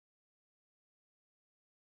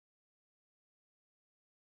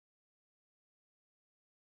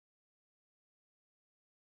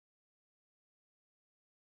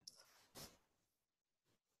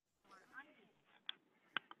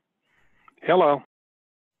Hello.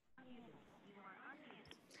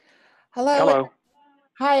 Hello. Hello.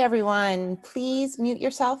 Hi, everyone. Please mute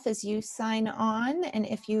yourself as you sign on. And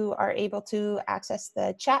if you are able to access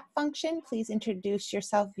the chat function, please introduce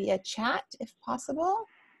yourself via chat if possible.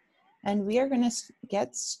 And we are going to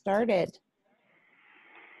get started.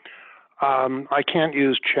 I can't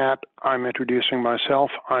use chat. I'm introducing myself.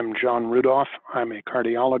 I'm John Rudolph. I'm a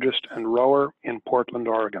cardiologist and rower in Portland,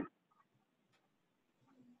 Oregon.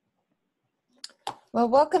 Well,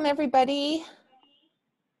 welcome, everybody.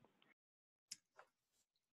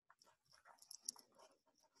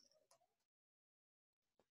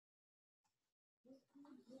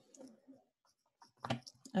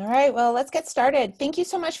 All right, well, let's get started. Thank you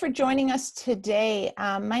so much for joining us today.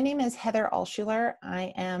 My name is Heather Alschuler.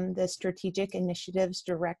 I am the Strategic Initiatives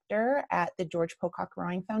Director at the George Pocock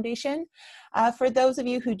Rowing Foundation. For those of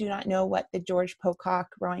you who do not know what the George Pocock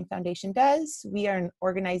Rowing Foundation does, we are an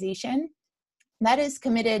organization that is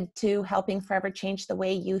committed to helping forever change the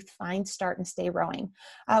way youth find, start, and stay rowing.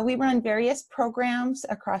 We run various programs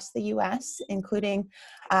across the U.S., including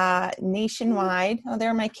nationwide. Oh, there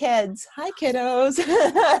are my kids. Hi, kiddos.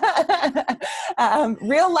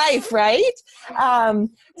 Real life, right?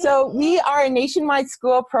 So we are a nationwide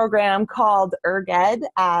school program called ErgEd,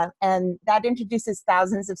 and that introduces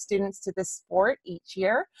thousands of students to the sport each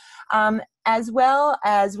year. As well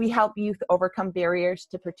as we help youth overcome barriers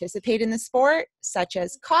to participate in the sport, such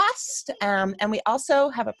as cost. And we also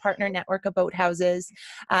have a partner network of boathouses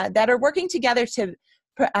that are working together to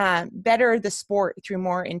better the sport through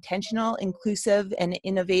more intentional, inclusive, and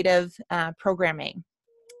innovative programming.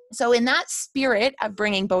 So in that spirit of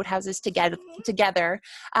bringing boathouses together,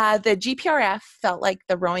 the GPRF felt like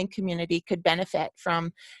the rowing community could benefit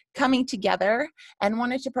from coming together and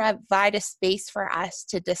wanted to provide a space for us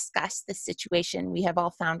to discuss the situation we have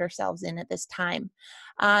all found ourselves in at this time.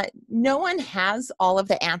 No one has all of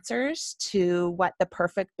the answers to what the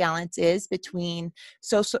perfect balance is between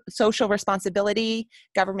social responsibility,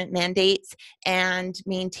 government mandates, and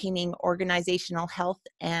maintaining organizational health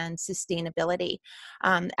and sustainability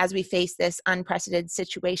as we face this unprecedented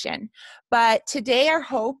situation. But today our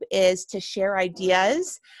hope is to share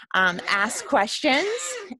ideas, ask questions,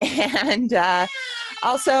 and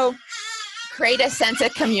also create a sense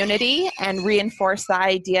of community and reinforce the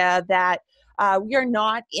idea that we are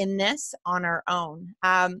not in this on our own.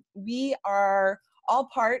 We are all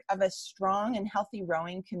part of a strong and healthy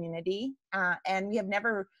rowing community, and we have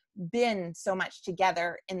never been so much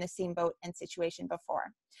together in the same boat and situation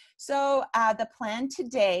before. So the plan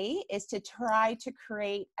today is to try to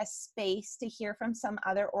create a space to hear from some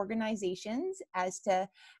other organizations as to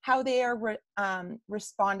how they are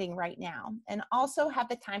responding right now, and also have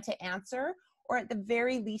the time to answer, or at the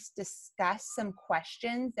very least discuss some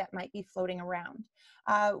questions that might be floating around.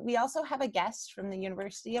 We also have a guest from the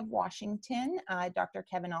University of Washington, Dr.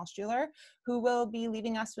 Kevin Alschuler, who will be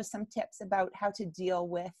leaving us with some tips about how to deal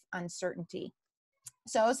with uncertainty.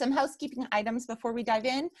 So some housekeeping items before we dive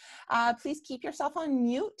in. Please keep yourself on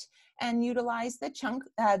mute and utilize the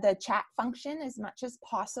chat function as much as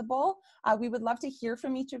possible. We would love to hear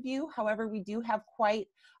from each of you. However, we do have quite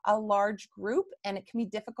a large group, and it can be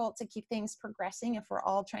difficult to keep things progressing if we're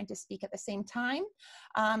all trying to speak at the same time.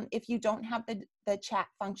 If you don't have the chat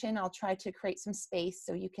function, I'll try to create some space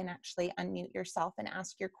so you can actually unmute yourself and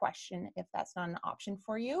ask your question if that's not an option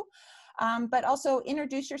for you. But also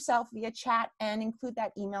introduce yourself via chat and include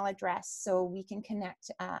that email address so we can connect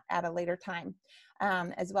at a later time,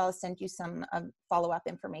 as well as send you some follow-up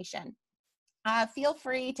information. Feel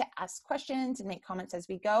free to ask questions and make comments as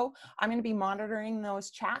we go. I'm going to be monitoring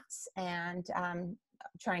those chats and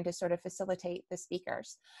trying to sort of facilitate the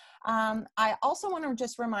speakers. I also want to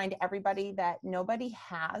just remind everybody that nobody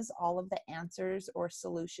has all of the answers or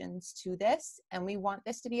solutions to this, and we want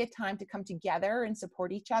this to be a time to come together and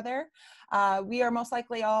support each other. We are most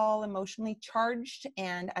likely all emotionally charged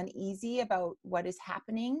and uneasy about what is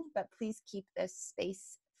happening, but please keep this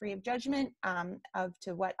space free of judgment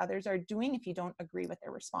to what others are doing if you don't agree with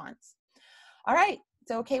their response. All right,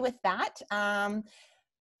 so okay with that.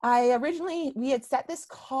 We had set this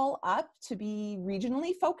call up to be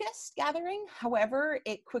regionally focused gathering. However,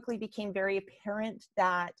 it quickly became very apparent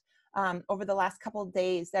that over the last couple of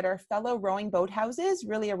days that our fellow rowing boathouses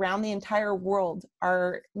really around the entire world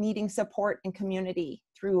are needing support and community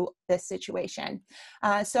through this situation.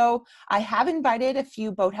 So I have invited a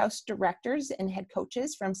few boathouse directors and head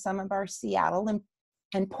coaches from some of our Seattle and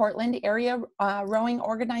and Portland area rowing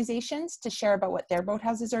organizations to share about what their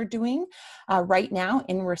boathouses are doing right now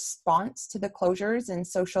in response to the closures and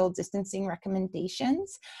social distancing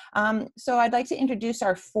recommendations. So I'd like to introduce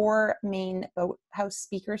our 4 main boathouse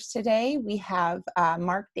speakers today. We have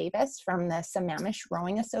Mark Davis from the Sammamish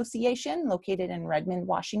Rowing Association located in Redmond,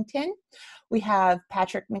 Washington. We have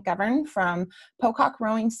Patrick McGovern from Pocock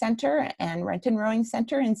Rowing Center and Renton Rowing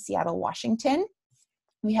Center in Seattle, Washington.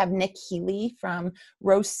 We have Nick Healy from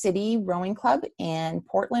Rose City Rowing Club in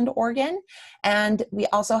Portland, Oregon. And we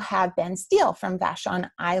also have Ben Steele from Vashon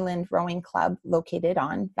Island Rowing Club located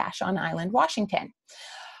on Vashon Island, Washington.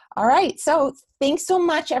 All right, so thanks so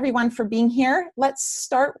much everyone for being here. Let's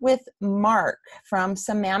start with Mark from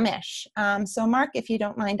Sammamish. So Mark, if you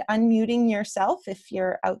don't mind unmuting yourself if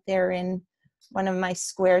you're out there in one of my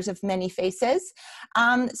squares of many faces.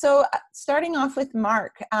 Starting off with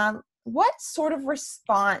Mark, what sort of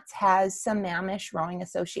response has Sammamish Rowing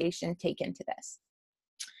Association taken to this?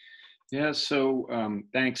 Yeah, so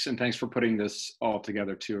thanks for putting this all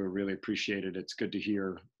together too. I really appreciate it. It's good to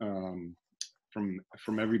hear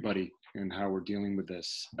from everybody and how we're dealing with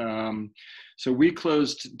this. So we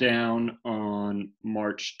closed down on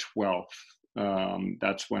March 12th.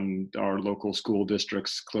 That's when our local school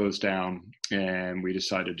districts closed down, and we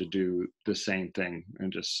decided to do the same thing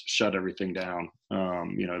and just shut everything down.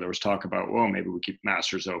 There was talk about, well, maybe we keep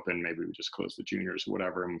masters open, maybe we just close the juniors or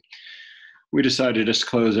whatever. And we decided to just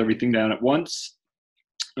close everything down at once.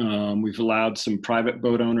 We've allowed some private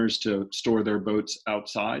boat owners to store their boats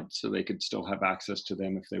outside so they could still have access to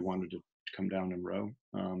them if they wanted to come down and row.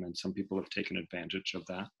 And some people have taken advantage of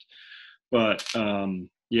that. But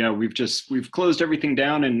yeah, we've closed everything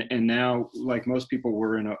down, and now, like most people,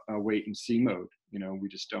 we're in a wait and see mode. We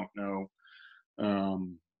just don't know.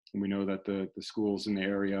 We know that the schools in the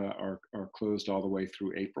area are closed all the way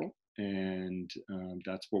through April, and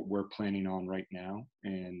that's what we're planning on right now.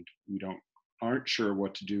 And we aren't sure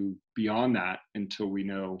what to do beyond that until we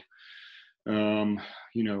know,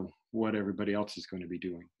 what everybody else is going to be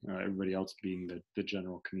doing. Everybody else being the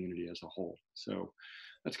general community as a whole. So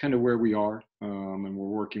that's kind of where we are, and we're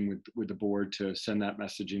working with the board to send that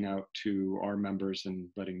messaging out to our members and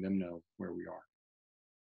letting them know where we are.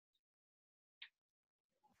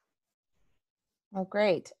 Oh,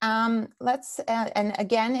 great. And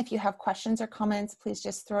again, if you have questions or comments, please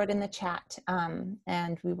just throw it in the chat,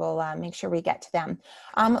 and we will make sure we get to them.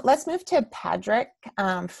 Let's move to Patrick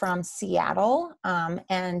from Seattle,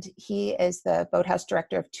 and he is the boathouse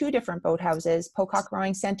director of 2 different boathouses, Pocock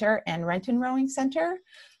Rowing Center and Renton Rowing Center.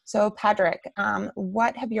 So Patrick,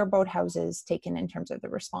 what have your boathouses taken in terms of the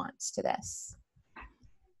response to this?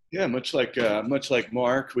 Yeah, much like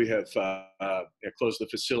Mark, we have closed the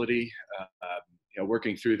facility.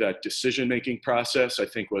 Working through that decision-making process, I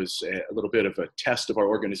think, was a little bit of a test of our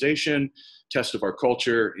organization, test of our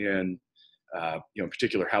culture, and in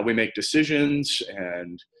particular how we make decisions.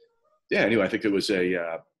 And yeah, anyway, I think it was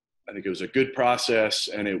a good process,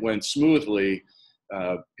 and it went smoothly.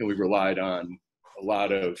 We relied on a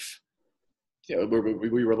lot of,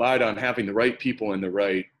 we relied on having the right people in the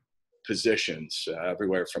right positions,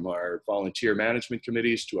 everywhere from our volunteer management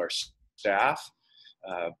committees to our staff.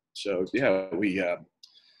 So yeah, we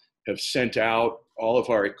have sent out all of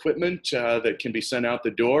our equipment that can be sent out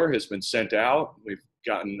the door has been sent out. We've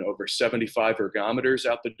gotten over 75 ergometers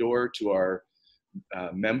out the door to our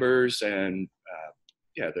members and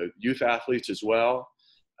the youth athletes as well.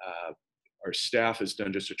 Our staff has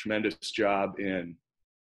done just a tremendous job in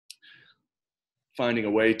finding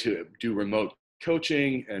a way to do remote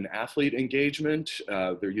coaching and athlete engagement.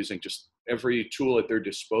 They're using just every tool at their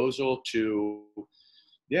disposal to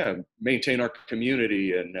maintain our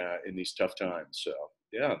community in these tough times. So,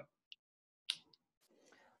 yeah.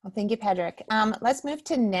 Well, thank you, Patrick. Let's move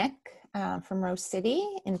to Nick from Rose City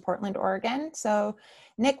in Portland, Oregon. So,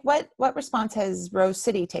 Nick, what response has Rose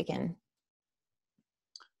City taken?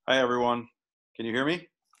 Hi, everyone. Can you hear me?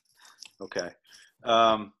 Okay.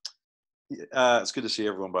 It's good to see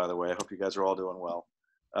everyone, by the way. I hope you guys are all doing well.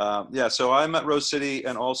 So I'm at Rose City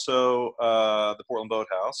and also the Portland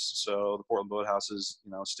Boathouse. So the Portland Boathouse is,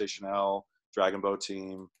 Station L, Dragon Boat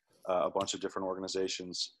Team, a bunch of different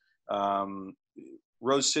organizations.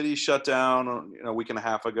 Rose City shut down a week and a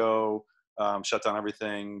half ago, shut down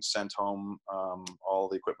everything, sent home all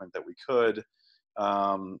the equipment that we could.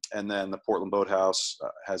 And then the Portland Boathouse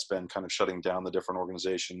has been kind of shutting down the different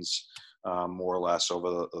organizations more or less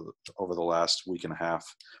over the last week and a half.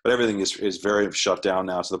 But everything is very shut down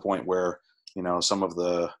now to the point where some of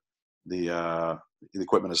the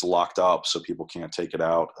equipment is locked up, so people can't take it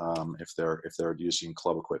out if they're using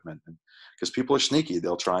club equipment. Because people are sneaky,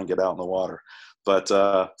 they'll try and get out in the water. But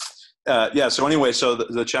yeah. So anyway, so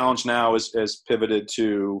the challenge now is pivoted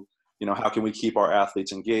to, how can we keep our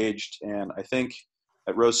athletes engaged? And I think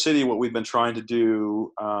at Rose City, what we've been trying to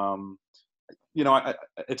do,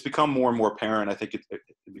 it's become more and more apparent. I think it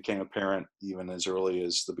became apparent even as early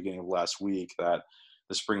as the beginning of last week that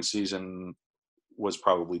the spring season was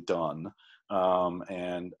probably done.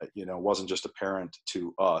 And it wasn't just apparent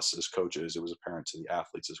to us as coaches, it was apparent to the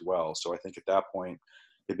athletes as well. So I think at that point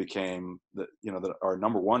it became that our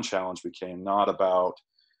number one challenge became not about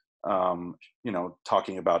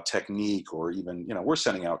talking about technique, or even we're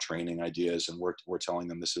sending out training ideas, and we're telling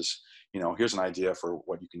them this is here's an idea for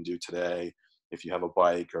what you can do today if you have a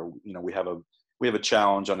bike, or we have a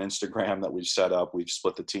challenge on Instagram that we've set up. We've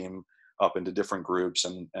split the team up into different groups,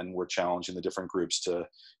 and we're challenging the different groups to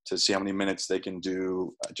see how many minutes they can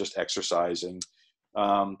do just exercising.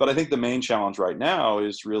 But I think the main challenge right now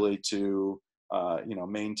is really to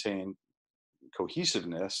maintain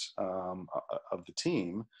cohesiveness of the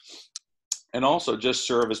team, and also just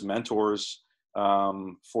serve as mentors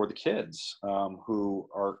for the kids who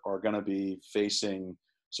are going to be facing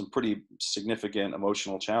some pretty significant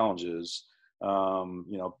emotional challenges.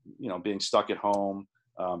 Being stuck at home,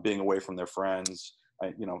 being away from their friends.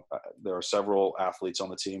 There are several athletes on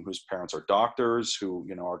the team whose parents are doctors who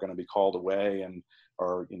are going to be called away and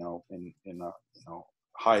are in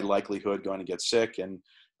high likelihood going to get sick. And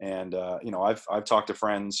I've talked to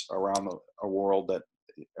friends around the world that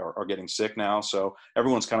are getting sick now. So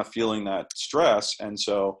everyone's kind of feeling that stress. And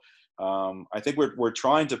so I think we're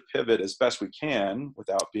trying to pivot as best we can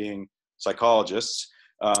without being psychologists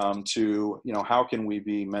to, how can we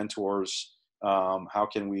be mentors? How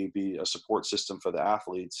can we be a support system for the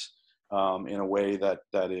athletes in a way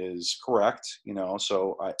that is correct?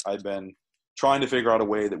 So I've been trying to figure out a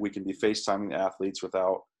way that we can be FaceTiming the athletes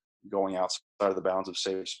without going outside of the bounds of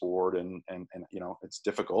safe sport, and it's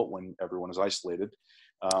difficult when everyone is isolated.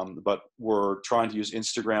 But we're trying to use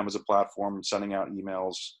Instagram as a platform, sending out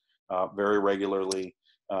emails very regularly,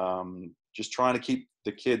 just trying to keep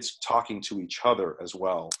the kids talking to each other as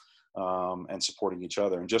well, and supporting each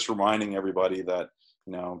other, and just reminding everybody that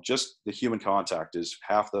just the human contact is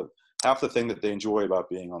half the thing that they enjoy about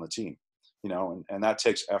being on the team, and that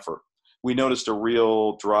takes effort. We noticed a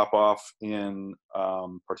real drop off in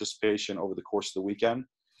participation over the course of the weekend.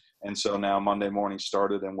 And so now Monday morning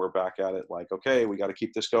started, and we're back at it like, okay, we got to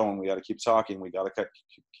keep this going. We got to keep talking. We got to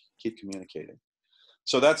keep communicating.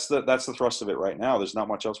 So that's the thrust of it right now. There's not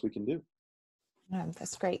much else we can do.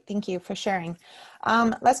 That's great. Thank you for sharing.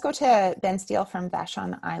 Let's go to Ben Steele from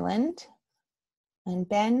Vashon Island. And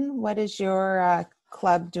Ben, what is your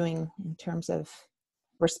club doing in terms of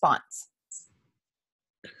response?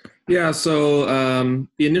 Yeah, so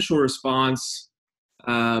the initial response,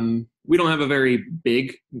 we don't have a very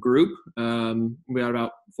big group. We got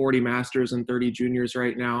about 40 masters and 30 juniors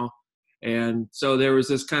right now. And so there was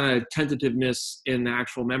this kind of tentativeness in the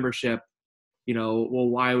actual membership, well,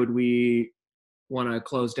 why would we want to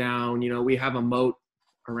close down? We have a moat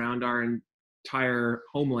around our entire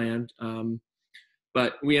homeland.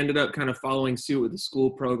 But we ended up kind of following suit with the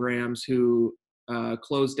school programs who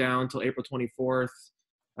closed down till April 24th.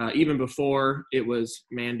 Even before it was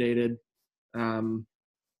mandated.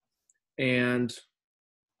 And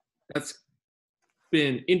that's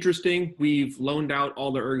been interesting. We've loaned out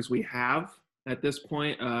all the ergs we have at this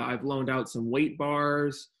point. I've loaned out some weight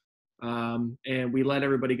bars, and we let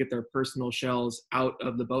everybody get their personal shells out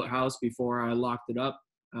of the boathouse before I locked it up.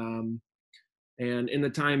 And in the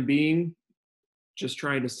time being, just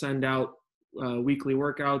trying to send out weekly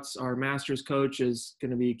workouts. Our master's coach is going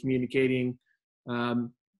to be communicating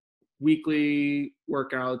weekly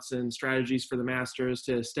workouts and strategies for the masters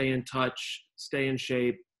to stay in touch, stay in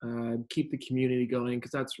shape, keep the community going, because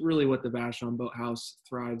that's really what the Vashon Boathouse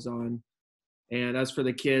thrives on. And as for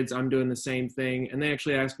the kids, I'm doing the same thing. And they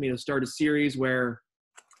actually asked me to start a series where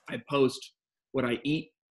I post what I eat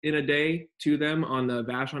in a day to them on the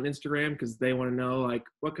Vashon Instagram, because they want to know, like,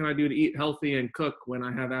 what can I do to eat healthy and cook when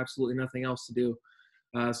I have absolutely nothing else to do?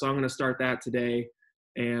 So I'm going to start that today.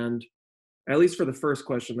 And at least for the first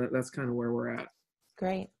question, that's kind of where we're at.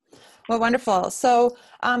 Great. Well, wonderful. So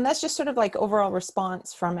that's just sort of like overall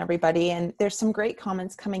response from everybody. And there's some great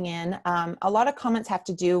comments coming in. A lot of comments have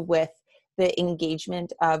to do with the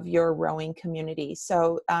engagement of your rowing community.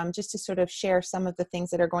 So just to sort of share some of the things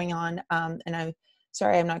that are going on, and I'm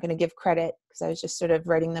sorry, I'm not going to give credit because I was just sort of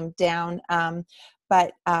writing them down.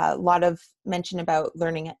 But a lot of mention about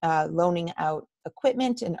loaning out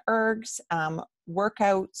equipment and ergs,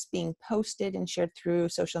 workouts being posted and shared through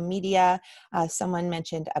social media. Someone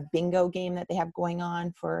mentioned a bingo game that they have going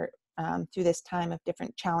on for through this time of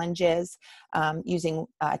different challenges, using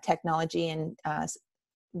technology and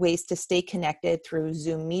ways to stay connected through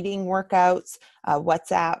Zoom meeting workouts,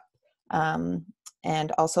 WhatsApp,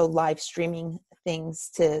 and also live streaming things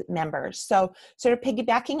to members. So sort of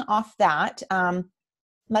piggybacking off that,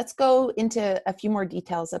 let's go into a few more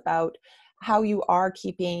details about how you are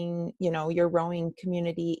keeping, your rowing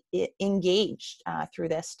community engaged through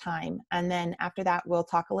this time. And then after that, we'll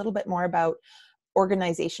talk a little bit more about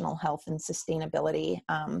organizational health and sustainability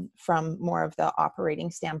from more of the operating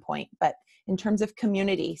standpoint. But in terms of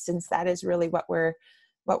community, since that is really what we're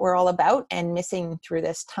all about and missing through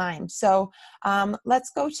this time. So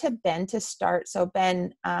let's go to Ben to start. So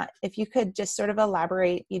Ben, if you could just sort of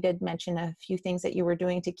elaborate, you did mention a few things that you were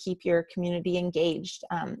doing to keep your community engaged.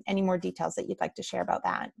 Any more details that you'd like to share about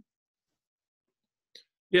that?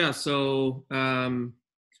 Yeah, so the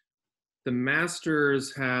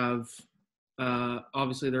masters have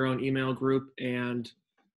obviously their own email group, and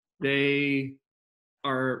they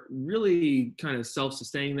are really kind of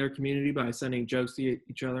self-sustaining their community by sending jokes to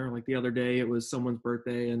each other. Like the other day, it was someone's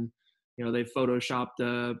birthday, and they photoshopped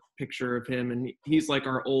a picture of him, and he's like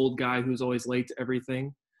our old guy who's always late to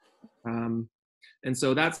everything. And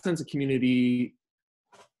so that sense of community,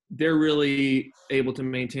 they're really able to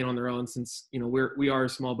maintain on their own, since we are a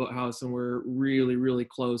small boathouse and we're really, really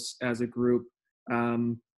close as a group.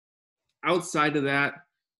 Outside of that,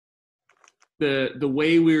 the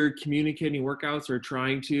way we're communicating workouts or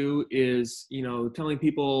trying to is, telling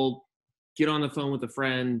people, get on the phone with a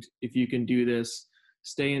friend if you can do this,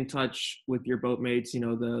 stay in touch with your boatmates. The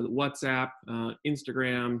WhatsApp,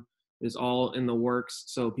 Instagram is all in the works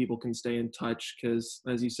so people can stay in touch, because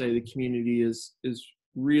as you say, the community is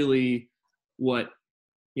really what,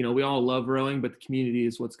 we all love rowing, but the community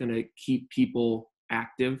is what's going to keep people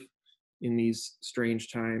active in these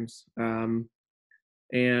strange times.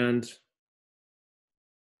 And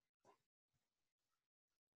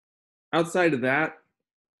outside of that,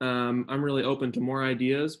 I'm really open to more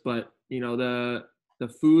ideas, but the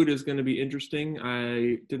food is going to be interesting.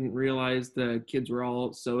 I didn't realize the kids were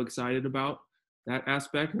all so excited about that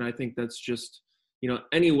aspect, and I think that's just,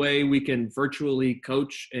 any way we can virtually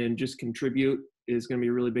coach and just contribute is going to be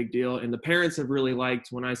a really big deal. And the parents have really liked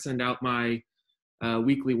when I send out my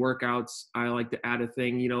weekly workouts, I like to add a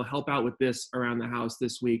thing, help out with this around the house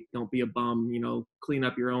this week. Don't be a bum, clean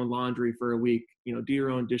up your own laundry for a week, do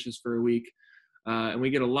your own dishes for a week. And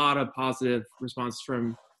we get a lot of positive response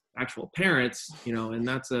from actual parents, and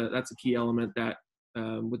that's a key element that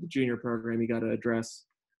with the junior program, you got to address.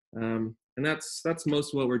 And that's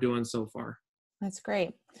most of what we're doing so far. That's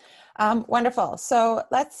great. Wonderful. So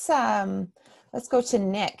let's go to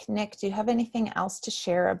Nick. Nick, do you have anything else to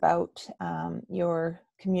share about your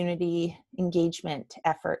community engagement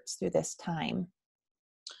efforts through this time?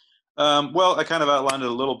 Well, I kind of outlined it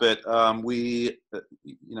a little bit. I'm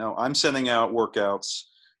sending out workouts.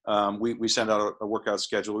 We send out a workout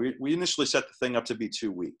schedule. We initially set the thing up to be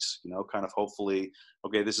 2 weeks, kind of hopefully,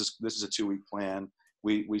 okay, this is a 2-week plan.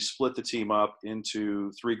 We split the team up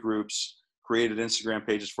into 3 groups, created Instagram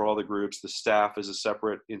pages for all the groups. The staff is a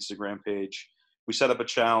separate Instagram page. We set up a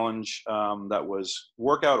challenge that was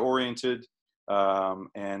workout oriented,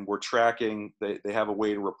 and we're tracking. They have a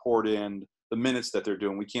way to report in the minutes that they're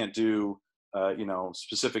doing. We can't do,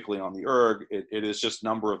 specifically on the erg. It is just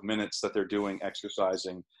number of minutes that they're doing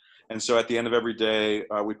exercising. And so at the end of every day,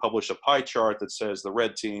 we publish a pie chart that says the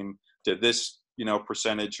red team did this,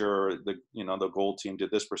 percentage, or the gold team did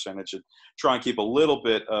this percentage, and try and keep a little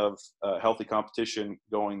bit of healthy competition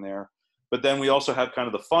going there. But then we also have kind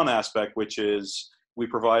of the fun aspect, which is we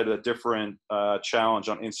provide a different challenge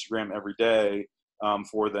on Instagram every day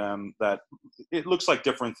for them that it looks like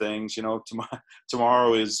different things.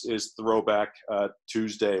 Tomorrow is Throwback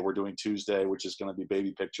Tuesday. We're doing Tuesday, which is going to be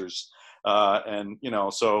baby pictures.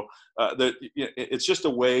 It's just a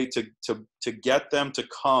way to get them to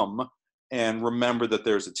come and remember that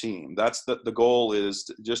there's a team. That's the goal, is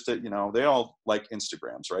just that, they all like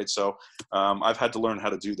Instagrams, right? So I've had to learn how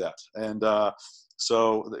to do that. And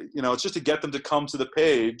it's just to get them to come to the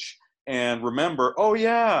page and remember, oh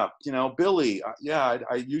yeah, Billy, I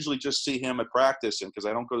usually just see him at practice, and because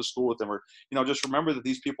I don't go to school with him, or, just remember that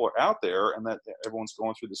these people are out there and that everyone's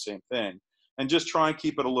going through the same thing, and just try and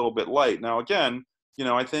keep it a little bit light. Now, again,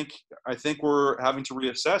 I think we're having to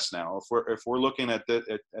reassess now. If we're looking at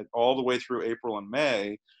all the way through April and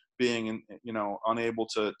May, being unable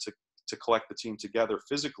to collect the team together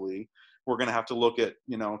physically, we're going to have to look at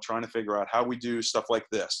trying to figure out how we do stuff like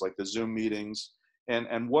this, like the Zoom meetings,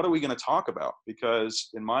 and what are we going to talk about? Because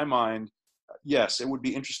in my mind, yes, it would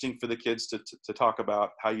be interesting for the kids to talk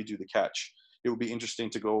about how you do the catch. it would be interesting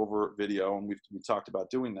to go over video, and we talked about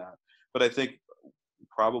doing that. But I think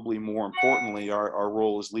probably more importantly, our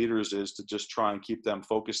role as leaders is to just try and keep them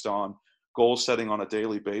focused on goal setting on a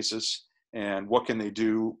daily basis, and what can they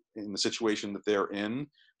do in the situation that they're in,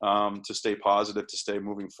 to stay positive, to stay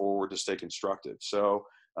moving forward, to stay constructive. So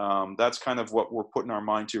that's kind of what we're putting our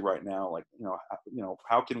mind to right now. Like,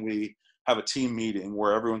 how can we have a team meeting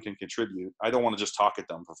where everyone can contribute? I don't want to just talk at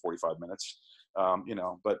them for 45 minutes,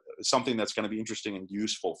 but something that's going to be interesting and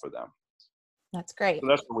useful for them. That's great. So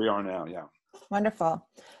that's where we are now. Yeah. Wonderful.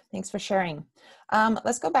 Thanks for sharing.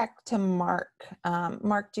 Let's go back to Mark.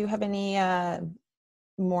 Mark, do you have any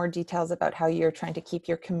more details about how you're trying to keep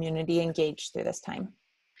your community engaged through this time?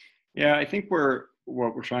 Yeah, I think what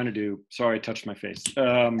we're trying to do, sorry, I touched my face.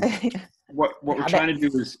 What we're trying to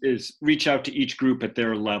do is reach out to each group at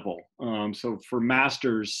their level. So for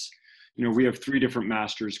masters, we have 3 different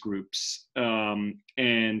masters groups,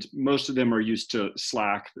 and most of them are used to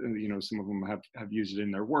Slack. Some of them have used it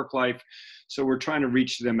in their work life. So we're trying to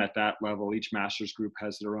reach them at that level. Each masters group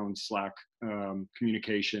has their own Slack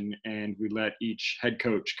communication, and we let each head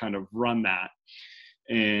coach kind of run that.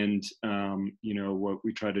 And, what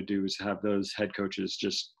we try to do is have those head coaches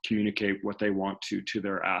just communicate what they want to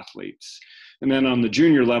their athletes. And then on the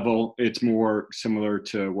junior level, it's more similar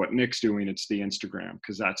to what Nick's doing. It's the Instagram,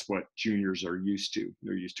 because that's what juniors are used to.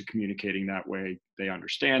 They're used to communicating that way. They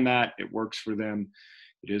understand that. It works for them.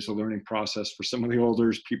 It is a learning process for some of the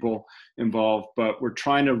older people involved, but we're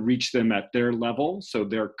trying to reach them at their level so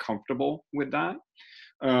they're comfortable with that.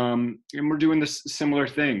 And we're doing this similar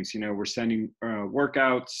things. We're sending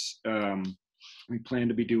workouts. We plan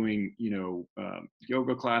to be doing,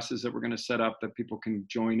 yoga classes that we're going to set up that people can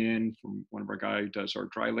join in from one of our guys who does our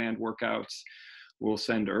dry land workouts. We'll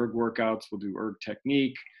send erg workouts. We'll do erg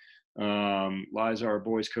technique. Liza, our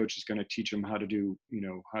boys coach, is going to teach them how to do,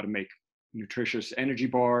 how to make nutritious energy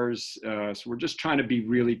bars. So we're just trying to be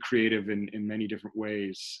really creative in many different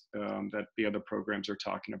ways that the other programs are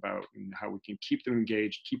talking about, and how we can keep them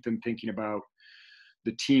engaged, keep them thinking about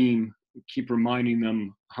the team, keep reminding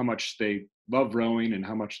them how much they love rowing and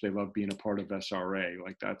how much they love being a part of SRA.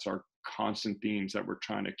 Like, that's our constant themes that we're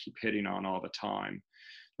trying to keep hitting on all the time,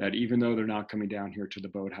 that even though they're not coming down here to the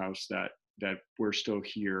boathouse, that we're still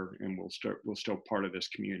here and we're still part of this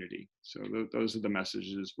community. So those are the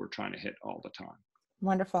messages we're trying to hit all the time.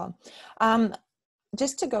 Wonderful.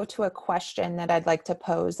 Just to go to a question that I'd like to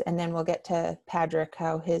pose, and then we'll get to Patrick,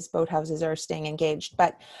 how his boathouses are staying engaged.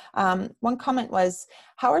 But one comment was,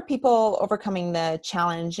 how are people overcoming the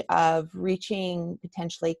challenge of reaching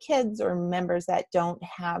potentially kids or members that don't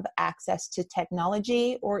have access to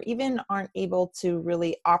technology, or even aren't able to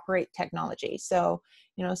really operate technology? So,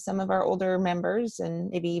 some of our older members, and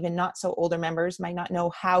maybe even not so older members, might not know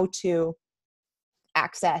how to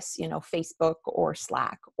access, Facebook or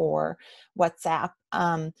Slack or WhatsApp.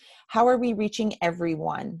 How are we reaching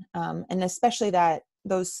everyone? And especially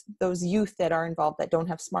those youth that are involved that don't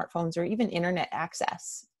have smartphones or even internet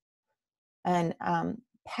access. And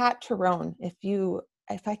Pat Tyrone,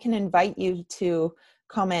 if I can invite you to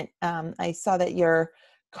comment, I saw that your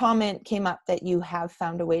comment came up that you have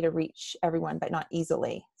found a way to reach everyone, but not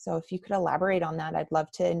easily. So if you could elaborate on that, I'd love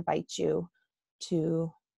to invite you to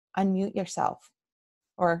unmute yourself.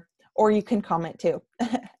 Or you can comment too.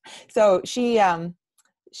 So she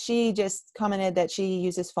just commented that she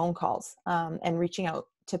uses phone calls and reaching out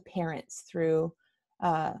to parents through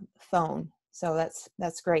phone. So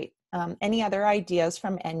that's great. Any other ideas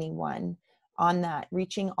from anyone on that,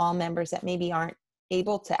 reaching all members that maybe aren't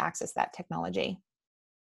able to access that technology?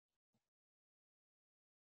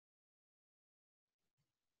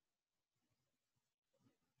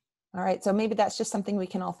 All right, so maybe that's just something we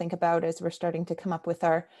can all think about as we're starting to come up with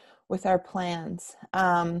our plans.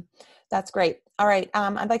 That's great. All right,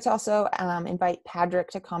 I'd like to also invite Patrick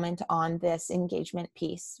to comment on this engagement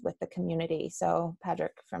piece with the community. So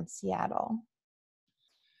Patrick from Seattle.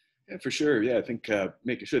 Yeah, for sure. Yeah, I think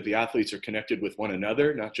making sure the athletes are connected with one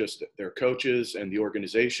another, not just their coaches and the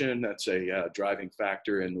organization. That's a driving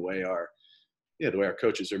factor in the way our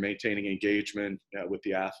coaches are maintaining engagement with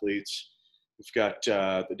the athletes. We've got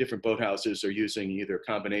the different boathouses are using either a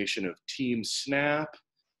combination of Team Snap,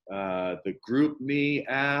 the Group Me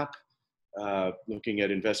app, looking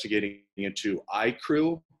at investigating into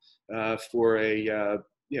iCrew for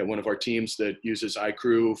one of our teams that uses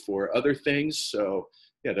iCrew for other things. So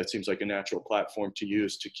yeah, that seems like a natural platform to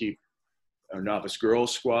use to keep our novice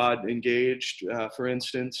girls squad engaged, for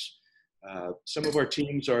instance. Some of our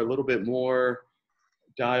teams are a little bit more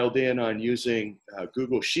dialed in on using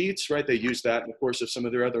Google Sheets, right? They use that in the course of some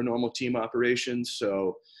of their other normal team operations.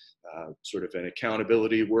 So Sort of an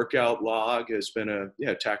accountability workout log has been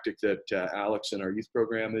a tactic that Alex in our youth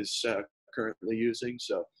program is currently using.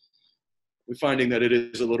 So we're finding that it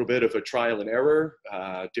is a little bit of a trial and error.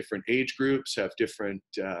 Different age groups have different,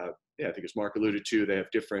 I think as Mark alluded to, they have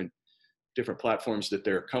different platforms that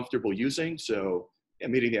they're comfortable using. So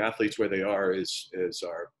meeting the athletes where they are is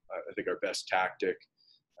I think our best tactic.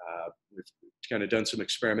 We've kind of done some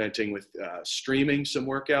experimenting with streaming some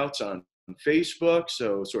workouts on Facebook,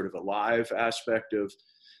 so sort of a live aspect of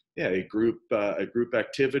a group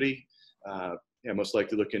activity. Most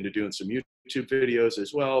likely look into doing some YouTube videos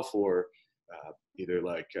as well for either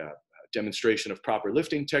like demonstration of proper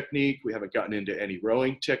lifting technique. We haven't gotten into any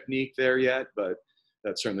rowing technique there yet, but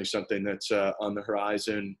that's certainly something that's on the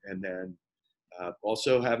horizon. And then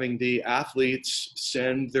also having the athletes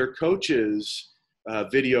send their coaches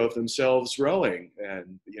video of themselves rowing,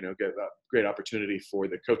 and get a great opportunity for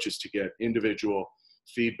the coaches to get individual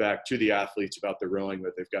feedback to the athletes about their rowing,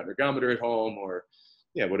 whether they've got an ergometer at home or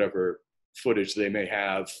whatever footage they may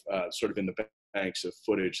have sort of in the banks of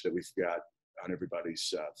footage that we've got on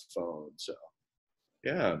everybody's phone. So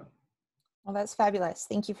Well, that's fabulous.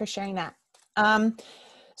 Thank you for sharing that.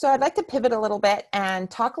 So I'd like to pivot a little bit and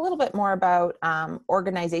talk a little bit more about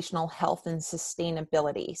organizational health and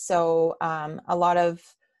sustainability. So a lot of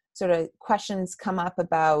sort of questions come up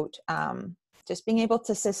about just being able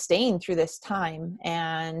to sustain through this time,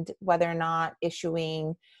 and whether or not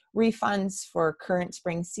issuing refunds for current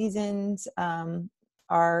spring seasons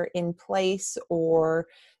are in place, or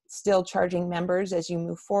still charging members as you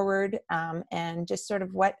move forward, and just sort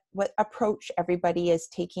of what approach everybody is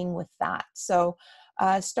taking with that. So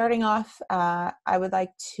starting off, I would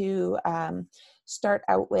like to start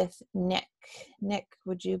out with Nick. Nick,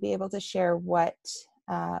 would you be able to share what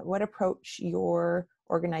approach your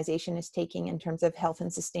organization is taking in terms of health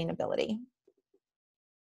and sustainability?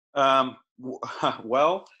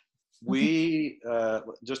 Well, we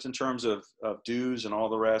just in terms of dues and all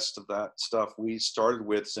the rest of that stuff, we started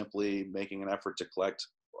with simply making an effort to collect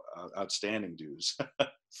outstanding dues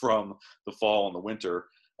from the fall and the winter.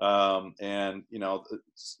 And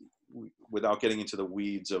without getting into the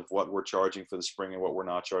weeds of what we're charging for the spring and what we're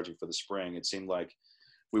not charging for the spring, it seemed like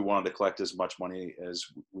we wanted to collect as much money as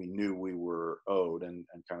we knew we were owed, and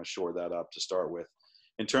kind of shore that up to start with.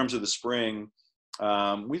 In terms of the spring,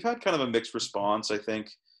 we've had kind of a mixed response. I think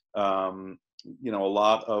a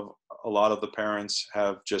lot of the parents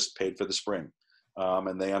have just paid for the spring,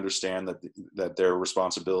 and they understand that their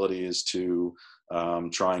responsibility is to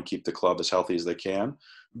try and keep the club as healthy as they can.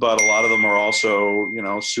 But a lot of them are also,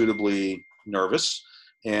 suitably nervous.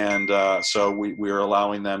 And so we are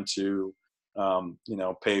allowing them to,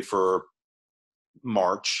 pay for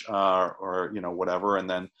March or whatever. And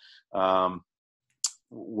then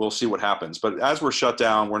we'll see what happens. But as we're shut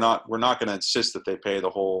down, we're not going to insist that they pay the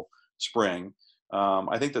whole spring.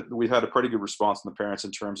 I think that we've had a pretty good response from the parents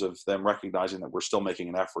in terms of them recognizing that we're still making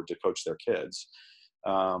an effort to coach their kids.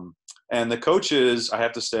 And the coaches, I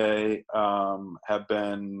have to say, have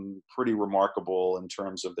been pretty remarkable in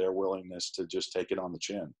terms of their willingness to just take it on the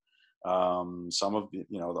chin. Some of,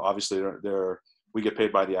 obviously we get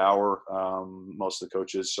paid by the hour, most of the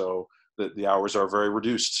coaches. So the hours are very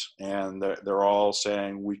reduced, and they're all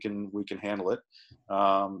saying we can handle it.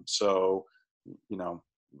 So,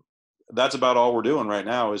 that's about all we're doing right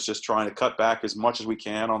now, is just trying to cut back as much as we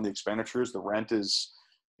can on the expenditures. The rent is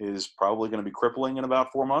probably going to be crippling in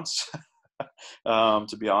about 4 months,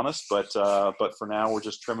 to be honest. But for now, we're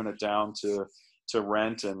just trimming it down to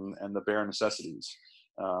rent and the bare necessities,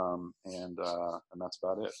 and that's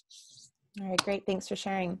about it. All right, great. Thanks for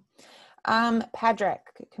sharing. Patrick,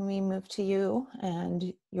 can we move to you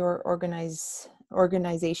and your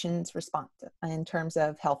organization's response in terms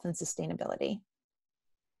of health and sustainability?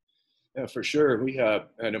 Yeah, for sure. We have,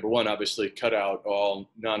 number one, obviously cut out all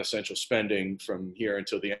non-essential spending from here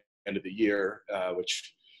until the end of the year,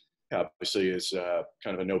 which obviously is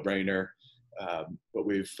kind of a no-brainer. What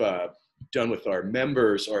we've done with our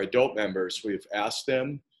members, our adult members, we've asked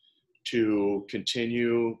them to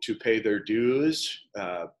continue to pay their dues. We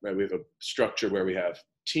have a structure where we have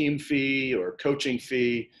team fee or coaching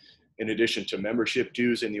fee in addition to membership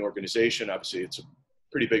dues in the organization. Obviously, it's a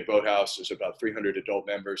pretty big boathouse. There's about 300 adult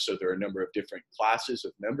members, so there are a number of different classes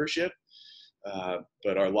of membership.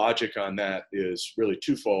 But our logic on that is really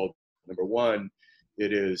twofold. Number one,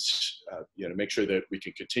 it is make sure that we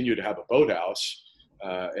can continue to have a boathouse,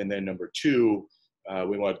 and then number two,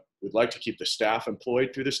 we'd like to keep the staff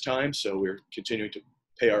employed through this time. So we're continuing to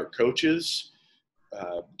pay our coaches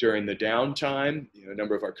during the downtime. A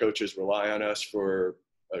number of our coaches rely on us for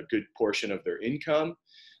a good portion of their income.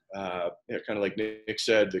 Kind of like Nick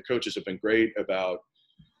said, the coaches have been great about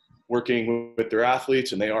working with their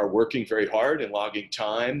athletes, and they are working very hard and logging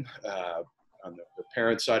time. On the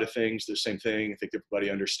parent side of things, the same thing. I think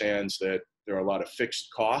everybody understands that there are a lot of fixed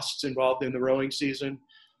costs involved in the rowing season.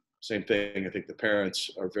 Same thing. I think the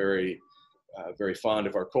parents are very fond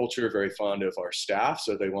of our culture, very fond of our staff.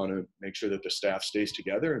 So they want to make sure that the staff stays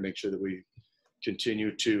together and make sure that we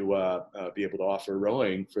continue to be able to offer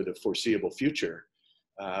rowing for the foreseeable future.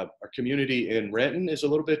 Our community in Renton is a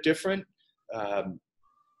little bit different. Kind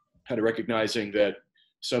of recognizing that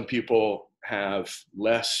some people have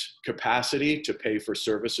less capacity to pay for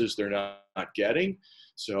services they're not getting.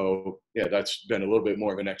 So yeah, that's been a little bit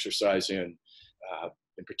more of an exercise in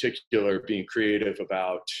particular, being creative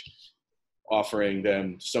about offering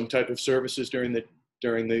them some type of services during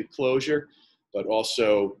the closure, but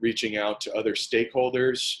also reaching out to other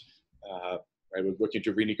stakeholders. We're looking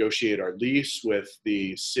to renegotiate our lease with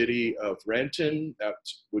the city of Renton. That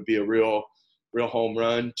would be a real home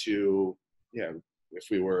run to, if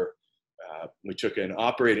we took an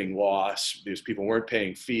operating loss because people weren't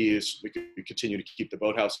paying fees, we could continue to keep the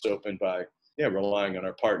boathouse open by relying on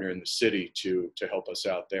our partner in the city to help us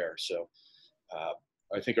out there. So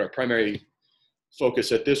I think our primary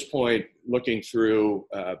focus at this point, looking through,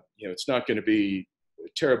 it's not going to be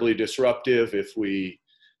terribly disruptive if we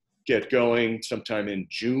get going sometime in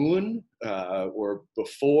June or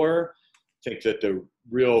before. I think that the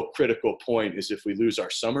real critical point is if we lose our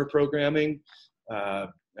summer programming.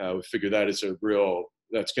 We figure that's going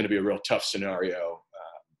to be a real tough scenario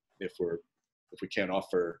if we can't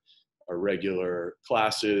offer our regular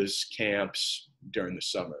classes, camps during the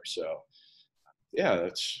summer. So yeah,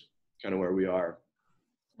 that's kind of where we are.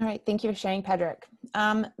 All right, thank you for sharing, Pedrick.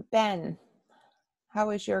 Ben, how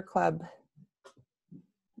is your club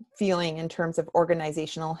feeling in terms of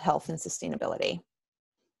organizational health and sustainability?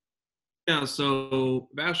 Yeah, so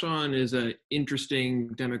Vashon is an interesting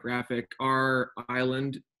demographic. Our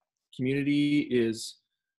island community is,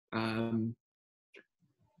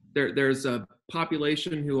 there's a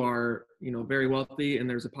population who are, very wealthy, and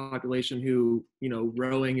there's a population who,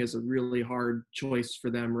 rowing is a really hard choice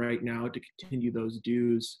for them right now to continue those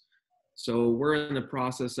dues. So we're in the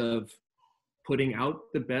process of putting out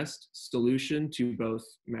the best solution to both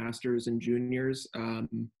masters and juniors.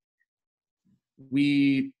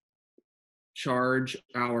 We charge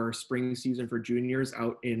our spring season for juniors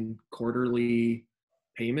out in quarterly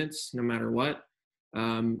payments, no matter what.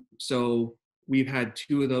 So we've had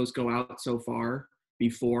 2 of those go out so far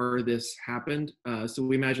before this happened. So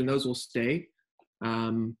we imagine those will stay.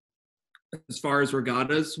 As far as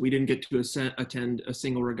regattas, we didn't get to attend a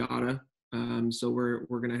single regatta. So we're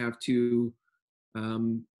going to have to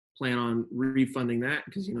plan on refunding that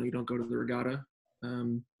because, you don't go to the regatta.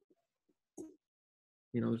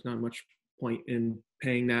 There's not much point in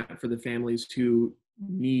paying that for the families who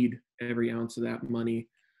need every ounce of that money.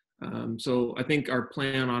 So I think our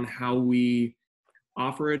plan on how we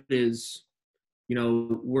offer it is,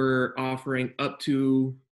 we're offering up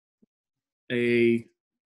to a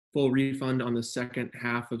full refund on the second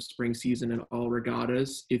half of spring season in all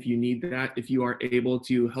regattas. If you need that, if you are able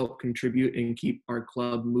to help contribute and keep our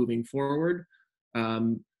club moving forward,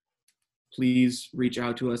 please reach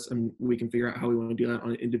out to us and we can figure out how we want to do that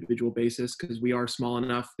on an individual basis, because we are small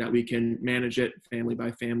enough that we can manage it family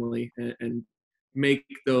by family and make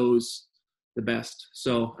those the best.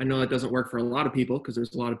 So I know that doesn't work for a lot of people because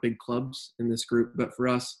there's a lot of big clubs in this group, but for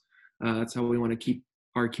us, that's how we want to keep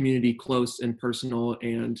our community close and personal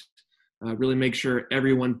and really make sure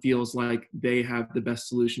everyone feels like they have the best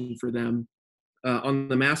solution for them. On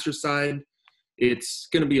the master side, it's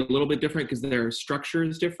going to be a little bit different because their structure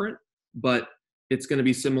is different, but it's going to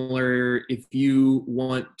be similar. If you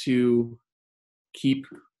want to keep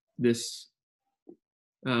this,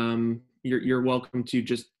 you're welcome to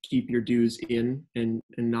just keep your dues in and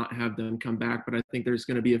not have them come back. But I think there's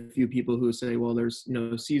going to be a few people who say, well, there's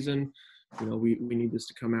no season, we need this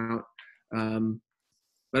to come out.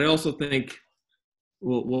 But I also think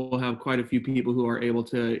we'll have quite a few people who are able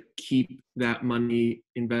to keep that money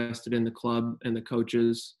invested in the club and the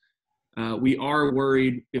coaches. We are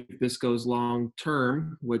worried if this goes long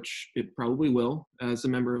term, which it probably will. As a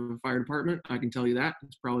member of a fire department, I can tell you that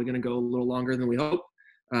it's probably going to go a little longer than we hope.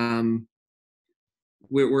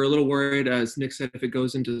 We're a little worried, as Nick said, if it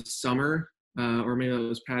goes into summer, or maybe it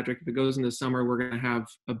was Patrick, if it goes into summer, we're going to have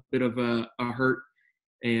a bit of a hurt.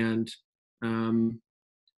 And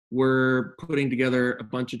we're putting together a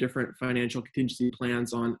bunch of different financial contingency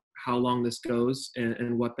plans on how long this goes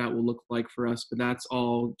and what that will look like for us. But that's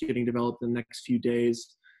all getting developed in the next few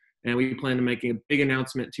days. And we plan to make a big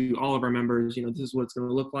announcement to all of our members. You know, this is what it's going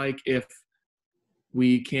to look like if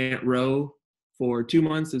we can't row for 2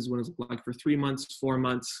 months. This is what it's like for 3 months, 4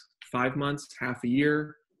 months, 5 months, half a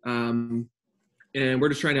year. And we're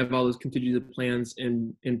just trying to have all those contingency plans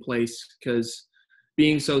in place, because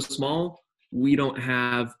being so small, we don't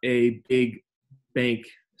have a big bank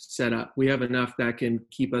set up. We have enough that can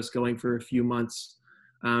keep us going for a few months.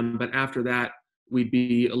 But after that, we'd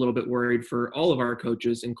be a little bit worried for all of our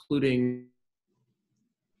coaches, including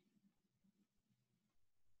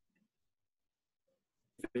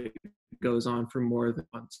if it goes on for more than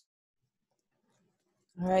months.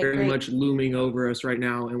 All right, Very great. much looming over us right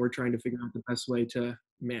now, and we're trying to figure out the best way to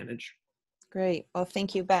manage. Great. Well,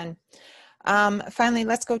 thank you, Ben. Finally,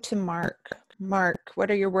 let's go to Mark. Mark,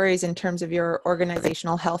 what are your worries in terms of your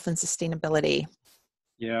organizational health and sustainability?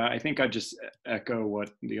 Yeah, I think I just echo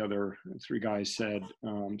what the other three guys said.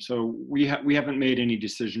 So we haven't made any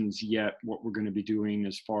decisions yet what we're going to be doing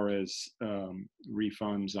as far as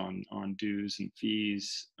refunds on dues and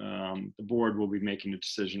fees. The board will be making a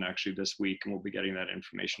decision actually this week, and we'll be getting that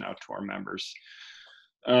information out to our members.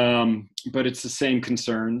 But it's the same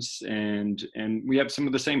concerns, and we have some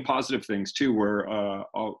of the same positive things too, where a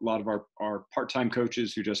lot of our part-time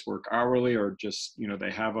coaches who just work hourly, or just, you know,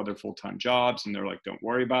 they have other full-time jobs and they're like, don't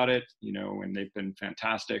worry about it, you know, and they've been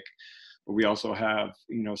fantastic. But we also have,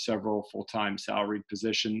 you know, several full-time salaried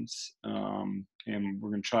positions, and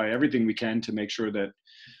we're going to try everything we can to make sure that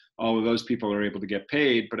all of those people are able to get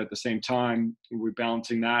paid. But at the same time, we're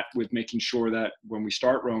balancing that with making sure that when we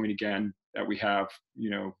start rowing again, that we have, you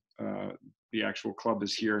know, the actual club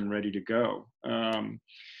is here and ready to go.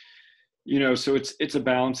 You know, so it's a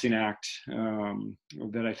balancing act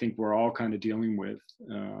that I think we're all kind of dealing with.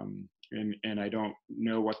 And I don't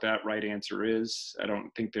know what that right answer is. I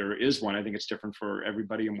don't think there is one. I think it's different for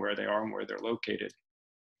everybody and where they are and where they're located.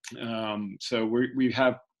 So we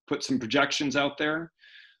have put some projections out there,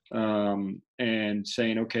 and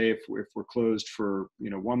saying, okay, if we're closed for, you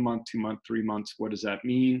know, 1 month, 2 months, 3 months, what does that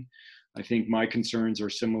mean? I think my concerns are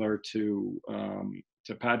similar to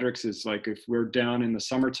Patrick's. Is like, if we're down in the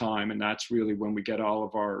summertime, and that's really when we get all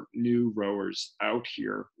of our new rowers out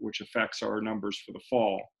here, which affects our numbers for the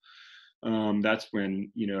fall. That's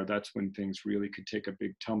when, you know, that's when things really could take a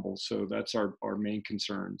big tumble. So that's our main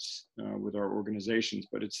concerns with our organizations,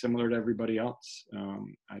 but it's similar to everybody else.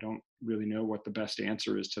 I don't really know what the best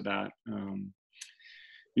answer is to that.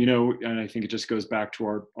 You know, and I think it just goes back to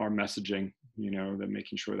our messaging, you know, that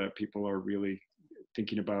making sure that people are really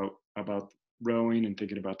thinking about rowing and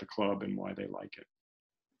thinking about the club and why they like it.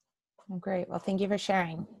 Oh, great. Well, thank you for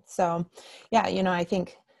sharing. So, yeah, you know, I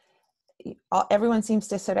think everyone seems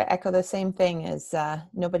to sort of echo the same thing, as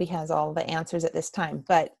nobody has all the answers at this time.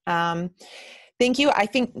 But thank you. I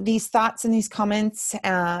think these thoughts and these comments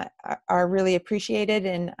are really appreciated,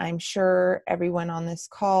 and I'm sure everyone on this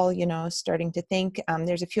call, you know, is starting to think.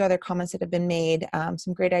 There's a few other comments that have been made,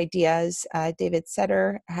 some great ideas. David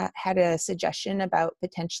Setter had a suggestion about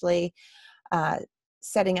potentially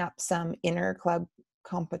setting up some inter-club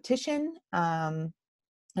competition, and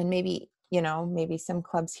maybe, you know, maybe some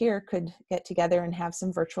clubs here could get together and have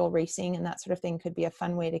some virtual racing, and that sort of thing could be a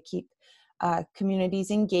fun way to keep communities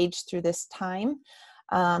engaged through this time.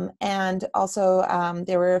 And also,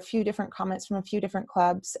 there were a few different comments from a few different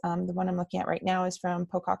clubs. The one I'm looking at right now is from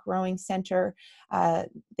Pocock Rowing Center.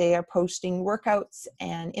 They are posting workouts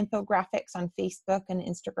and infographics on Facebook and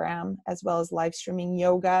Instagram, as well as live streaming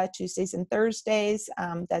yoga Tuesdays and Thursdays.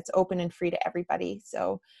 That's open and free to everybody.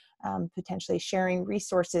 So potentially sharing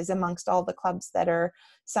resources amongst all the clubs that are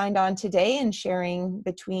signed on today, and sharing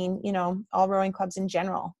between, you know, all rowing clubs in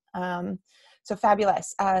general. So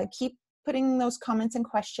fabulous. Keep putting those comments and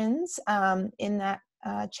questions in that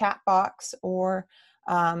chat box, or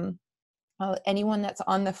anyone that's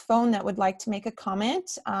on the phone that would like to make a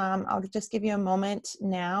comment. I'll just give you a moment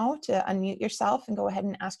now to unmute yourself and go ahead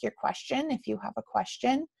and ask your question if you have a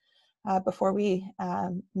question before we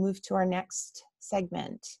move to our next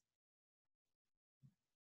segment.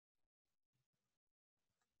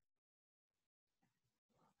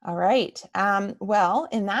 All right. Well,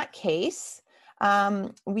 in that case,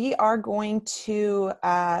 we are going to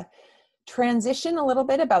transition a little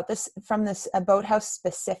bit about this, from this boathouse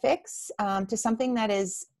specifics, to something that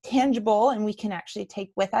is tangible and we can actually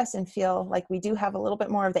take with us and feel like we do have a little bit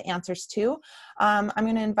more of the answers to. I'm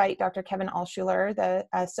going to invite Dr. Kevin Alschuler, the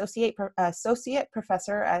associate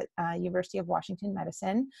professor at University of Washington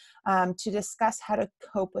Medicine, to discuss how to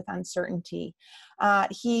cope with uncertainty.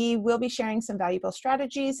 He will be sharing some valuable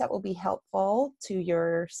strategies that will be helpful to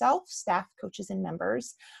yourself, staff, coaches, and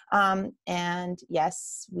members. And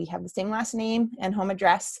yes, we have the same last name and home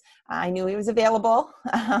address. I knew he was available,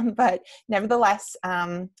 but nevertheless,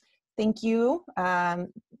 thank you,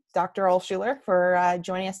 Dr. Alschuler, for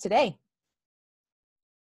joining us today.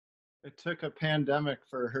 It took a pandemic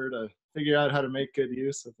for her to figure out how to make good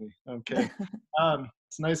use of me. Okay.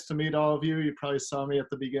 It's nice to meet all of you. You probably saw me at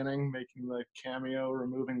the beginning making the cameo,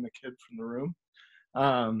 removing the kid from the room.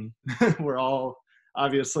 We're all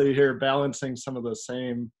obviously here balancing some of the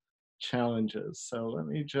same challenges. So let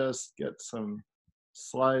me just get some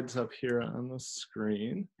slides up here on the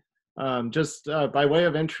screen. Just by way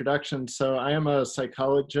of introduction, so I am a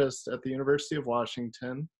psychologist at the University of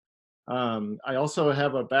Washington. I also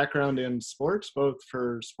have a background in sports, both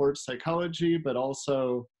for sports psychology, but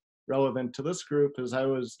also relevant to this group as I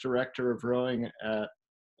was director of rowing at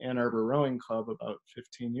Ann Arbor Rowing Club about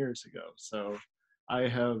 15 years ago. So I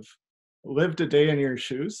have lived a day in your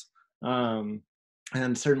shoes,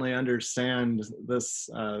 and certainly understand this,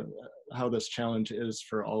 how this challenge is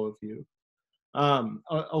for all of you.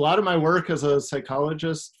 A lot of my work as a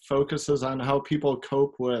psychologist focuses on how people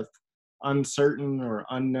cope with uncertain or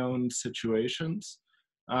unknown situations.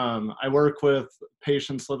 I work with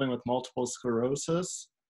patients living with multiple sclerosis.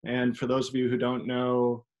 And for those of you who don't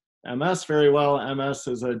know MS very well, MS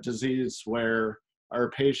is a disease where our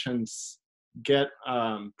patients get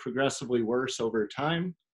progressively worse over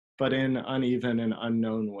time, but in uneven and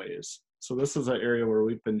unknown ways. So this is an area where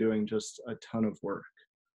we've been doing just a ton of work.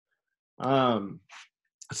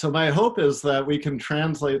 So my hope is that we can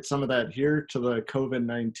translate some of that here to the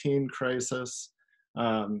COVID-19 crisis.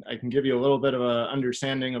 I can give you a little bit of an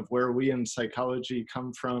understanding of where we in psychology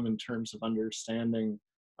come from in terms of understanding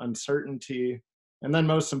uncertainty. And then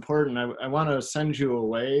most important, I want to send you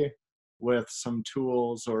away with some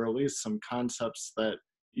tools or at least some concepts that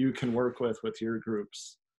you can work with your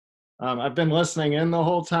groups. I've been listening in the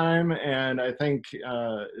whole time, and I think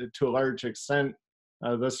to a large extent,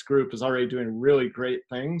 this group is already doing really great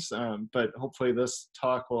things, but hopefully this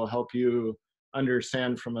talk will help you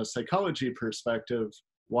understand from a psychology perspective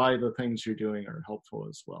why the things you're doing are helpful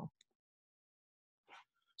as well.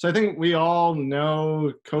 So I think we all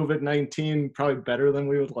know COVID-19 probably better than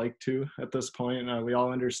we would like to at this point. We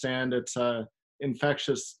all understand it's an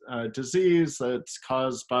infectious disease that's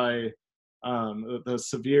caused by the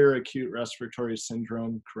severe acute respiratory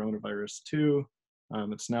syndrome, coronavirus 2.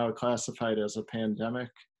 It's now classified as a pandemic,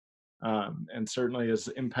 and certainly is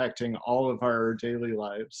impacting all of our daily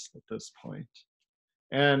lives at this point.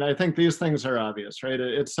 And I think these things are obvious, right?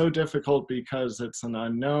 It's so difficult because it's an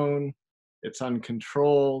unknown, it's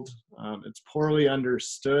uncontrolled, it's poorly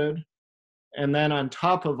understood. And then on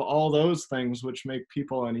top of all those things which make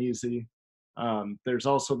people uneasy, there's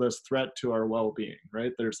also this threat to our well-being,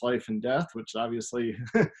 right? There's life and death, which is obviously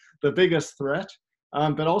the biggest threat,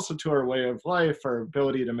 but also to our way of life, our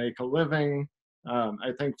ability to make a living.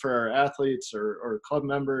 I think for our athletes or club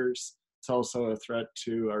members, it's also a threat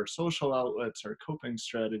to our social outlets, our coping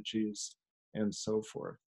strategies, and so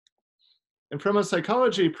forth. And from a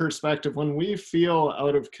psychology perspective, when we feel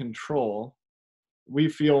out of control, we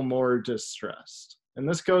feel more distressed. And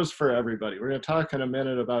this goes for everybody. We're going to talk in a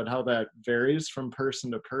minute about how that varies from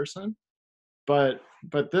person to person. But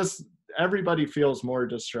this, everybody feels more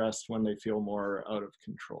distressed when they feel more out of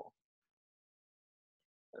control.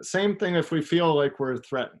 Same thing if we feel like we're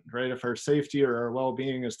threatened, right? If our safety or our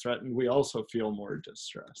well-being is threatened, we also feel more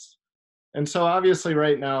distressed. And so obviously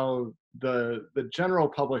right now, the general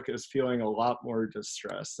public is feeling a lot more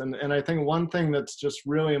distressed. And I think one thing that's just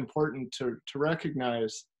really important to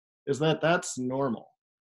recognize is that that's normal.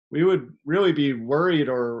 We would really be worried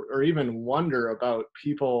or even wonder about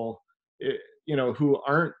people, you know, who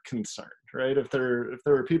aren't concerned, right? If there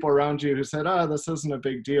were people around you who said, this isn't a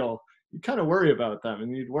big deal, you'd kind of worry about them,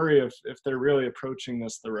 and you'd worry if they're really approaching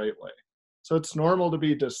this the right way. So it's normal to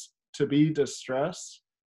be distressed,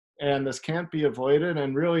 and this can't be avoided,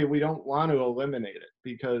 and really we don't want to eliminate it,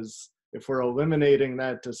 because if we're eliminating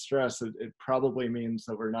that distress, it probably means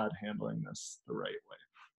that we're not handling this the right way.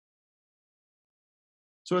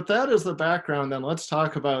 So with that as the background, then let's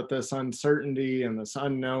talk about this uncertainty and this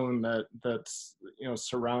unknown that's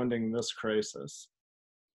surrounding this crisis.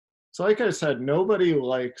 So like I said, nobody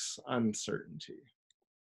likes uncertainty.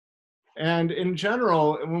 And in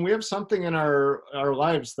general, when we have something in our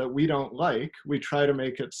lives that we don't like, we try to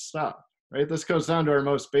make it stop, right? This goes down to our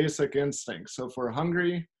most basic instincts. So if we're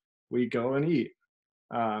hungry, we go and eat.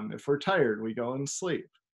 If we're tired, we go and sleep,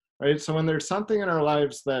 right? So when there's something in our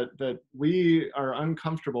lives that we are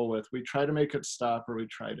uncomfortable with, we try to make it stop or we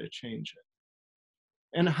try to change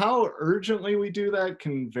it. And how urgently we do that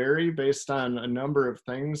can vary based on a number of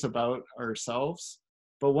things about ourselves.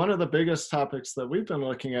 But one of the biggest topics that we've been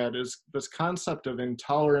looking at is this concept of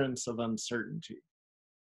intolerance of uncertainty.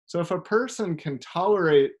 So if a person can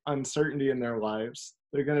tolerate uncertainty in their lives,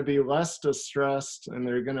 they're going to be less distressed and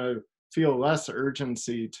they're going to feel less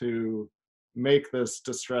urgency to make this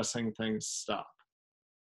distressing thing stop.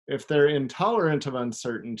 If they're intolerant of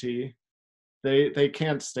uncertainty, they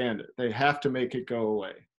can't stand it. They have to make it go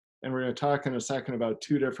away. And we're going to talk in a second about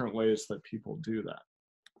two different ways that people do that.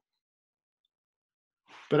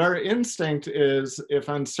 But our instinct is, if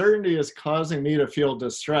uncertainty is causing me to feel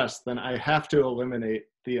distressed, then I have to eliminate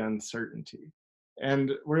the uncertainty.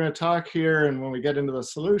 And we're going to talk here, and when we get into the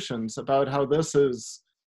solutions, about how this is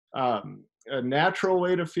a natural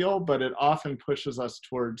way to feel, but it often pushes us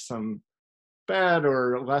towards some bad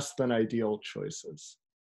or less than ideal choices.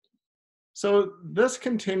 So this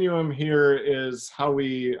continuum here is how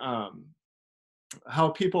we, how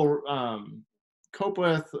people cope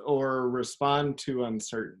with or respond to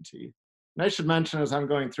uncertainty. And I should mention, as I'm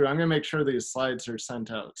going through, I'm going to make sure these slides are sent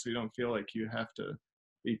out so you don't feel like you have to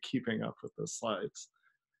be keeping up with the slides.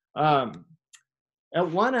 At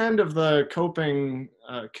one end of the coping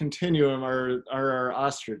continuum are our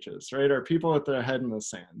ostriches, right? Are people with their head in the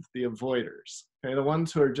sand, the avoiders, okay? The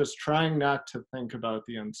ones who are just trying not to think about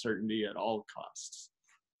the uncertainty at all costs.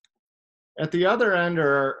 At the other end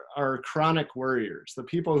are chronic worriers, the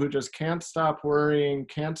people who just can't stop worrying,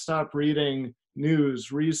 can't stop reading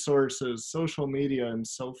news, resources, social media, and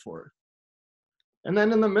so forth. And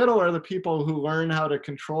then in the middle are the people who learn how to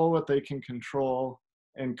control what they can control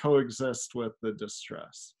and coexist with the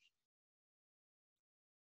distress.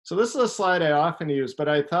 So this is a slide I often use, but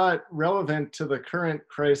I thought relevant to the current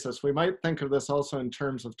crisis, we might think of this also in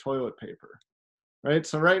terms of toilet paper, right?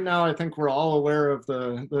 So right now, I think we're all aware of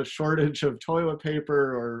the shortage of toilet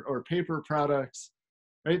paper or paper products,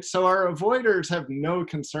 right? So our avoiders have no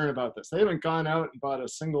concern about this. They haven't gone out and bought a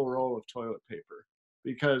single roll of toilet paper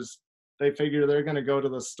because they figure they're going to go to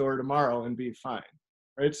the store tomorrow and be fine.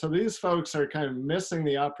 Right? So these folks are kind of missing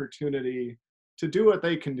the opportunity to do what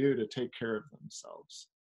they can do to take care of themselves.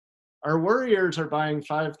 Our worriers are buying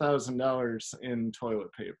 $5,000 in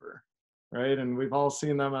toilet paper, right? And we've all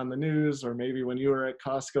seen them on the news, or maybe when you were at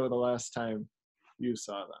Costco the last time you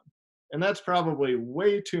saw them. And that's probably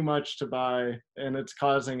way too much to buy, and it's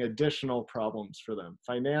causing additional problems for them,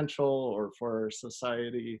 financial or for our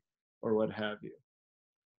society or what have you.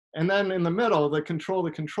 And then in the middle, the control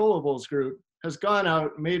the controllables group has gone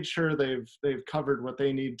out, made sure they've covered what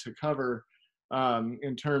they need to cover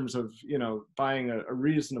in terms of, you know, buying a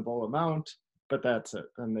reasonable amount, but that's it,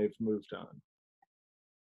 then they've moved on.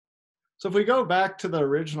 So if we go back to the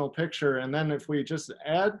original picture, and then if we just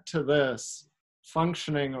add to this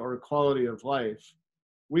functioning or quality of life,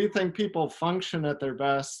 we think people function at their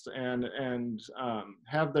best and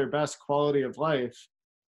have their best quality of life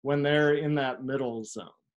when they're in that middle zone.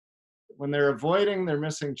 When they're avoiding, they're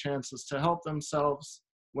missing chances to help themselves.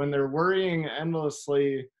 When they're worrying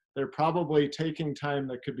endlessly, they're probably taking time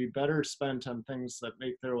that could be better spent on things that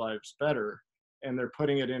make their lives better, and they're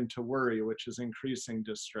putting it into worry, which is increasing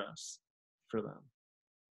distress for them.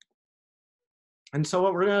 And so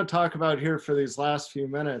what we're going to talk about here for these last few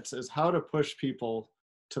minutes is how to push people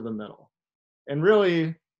to the middle. And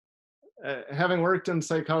really, having worked in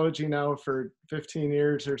psychology now for 15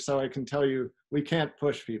 years or so, I can tell you we can't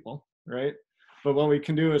push people, right? But what we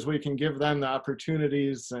can do is we can give them the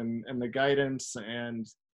opportunities and the guidance and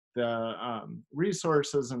the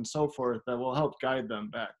resources and so forth that will help guide them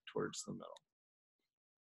back towards the middle.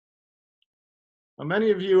 Now,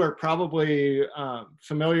 many of you are probably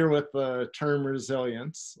familiar with the term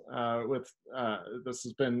resilience. This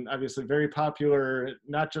has been obviously very popular,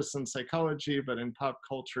 not just in psychology, but in pop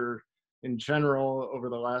culture in general over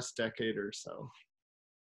the last decade or so.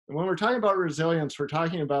 And when we're talking about resilience, we're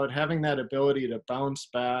talking about having that ability to bounce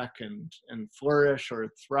back and flourish or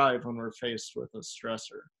thrive when we're faced with a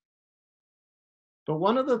stressor. But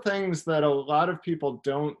one of the things that a lot of people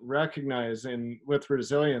don't recognize with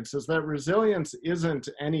resilience is that resilience isn't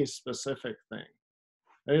any specific thing.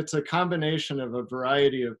 It's a combination of a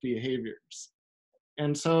variety of behaviors.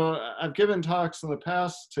 And so I've given talks in the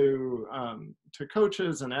past to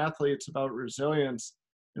coaches and athletes about resilience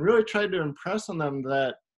and really tried to impress on them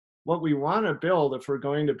that what we want to build, if we're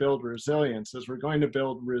going to build resilience, is we're going to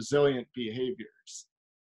build resilient behaviors,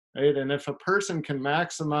 right? And if a person can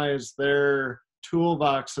maximize their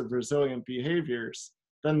toolbox of resilient behaviors,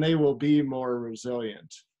 then they will be more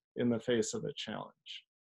resilient in the face of a challenge.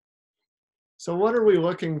 So what are we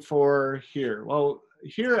looking for here? Well,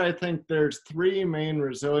 here I think there's three main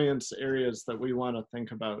resilience areas that we want to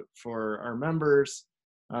think about for our members,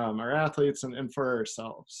 our athletes, and for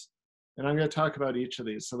ourselves. And I'm going to talk about each of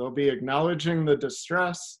these. So they'll be acknowledging the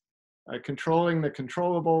distress, controlling the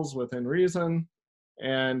controllables within reason,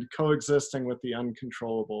 and coexisting with the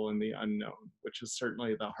uncontrollable and the unknown, which is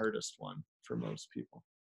certainly the hardest one for most people.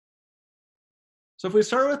 So if we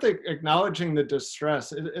start with acknowledging the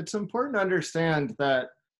distress, it's important to understand that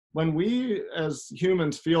when we as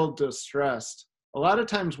humans feel distressed, a lot of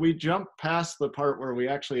times we jump past the part where we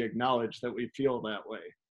actually acknowledge that we feel that way.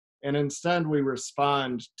 And instead we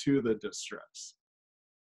respond to the distress.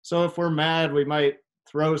 So if we're mad, we might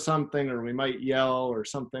throw something, or we might yell or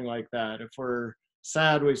something like that. If we're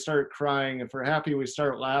sad, we start crying. If we're happy, we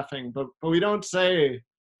start laughing. But we don't say,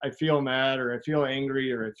 I feel mad, or I feel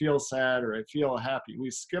angry, or I feel sad, or I feel happy.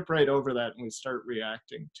 We skip right over that and we start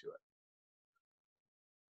reacting to it.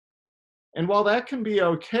 And while that can be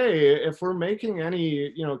okay, if we're making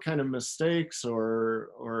any, kind of mistakes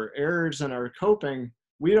or errors in our coping,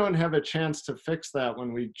 we don't have a chance to fix that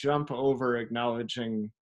when we jump over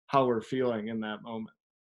acknowledging how we're feeling in that moment.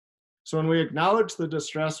 So when we acknowledge the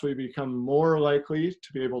distress, we become more likely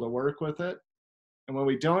to be able to work with it. And when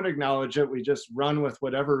we don't acknowledge it, we just run with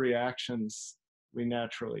whatever reactions we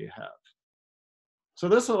naturally have. So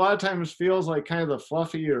this a lot of times feels like kind of the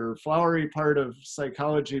fluffy or flowery part of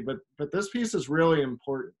psychology, but this piece is really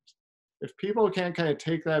important. If people can't kind of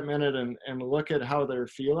take that minute and look at how they're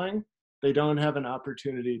feeling, they don't have an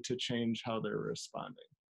opportunity to change how they're responding.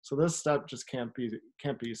 So this step just can't be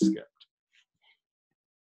skipped.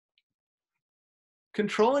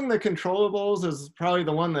 Controlling the controllables is probably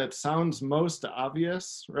the one that sounds most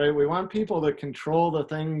obvious, right? We want people to control the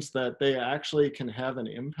things that they actually can have an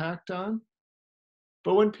impact on.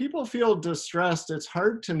 But when people feel distressed, it's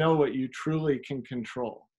hard to know what you truly can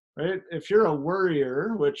control, right? If you're a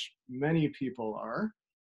worrier, which many people are,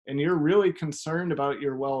 and you're really concerned about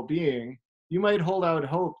your well-being, you might hold out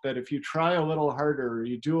hope that if you try a little harder or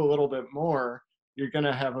you do a little bit more, you're going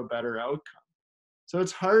to have a better outcome. So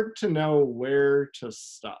it's hard to know where to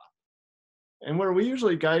stop. And where we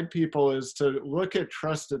usually guide people is to look at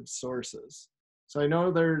trusted sources. So I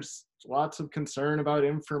know there's lots of concern about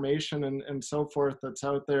information and so forth that's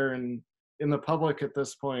out there and in the public at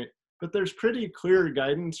this point, but there's pretty clear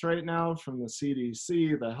guidance right now from the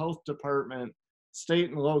CDC, the health department, state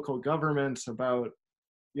and local governments about,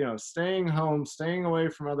 staying home, staying away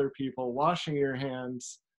from other people, washing your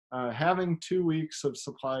hands, having 2 weeks of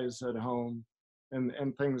supplies at home,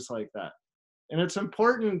 and things like that. And it's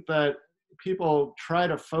important that people try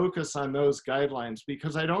to focus on those guidelines,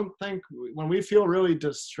 because I don't think, when we feel really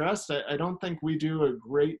distressed, I don't think we do a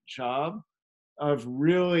great job of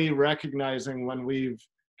really recognizing when we've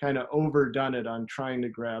kind of overdone it on trying to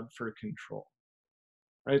grab for control,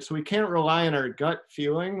 right? So we can't rely on our gut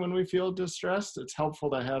feeling when we feel distressed. It's helpful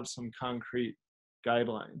to have some concrete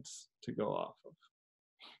guidelines to go off of.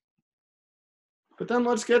 But then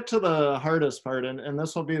let's get to the hardest part, and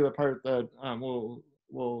this will be the part that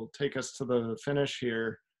will take us to the finish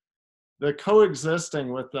here, the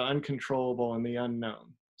coexisting with the uncontrollable and the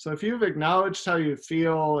unknown. So if you've acknowledged how you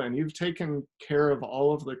feel and you've taken care of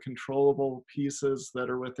all of the controllable pieces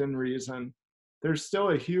that are within reason, there's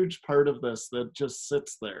still a huge part of this that just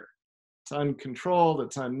sits there. It's uncontrolled,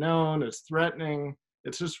 it's unknown, it's threatening,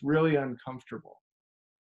 it's just really uncomfortable.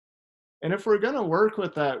 And if we're going to work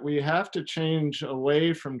with that, we have to change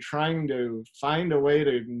away from trying to find a way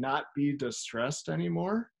to not be distressed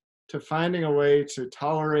anymore to finding a way to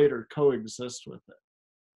tolerate or coexist with it.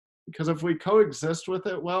 Because if we coexist with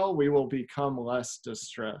it well, we will become less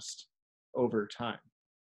distressed over time.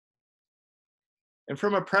 And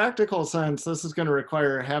from a practical sense, this is going to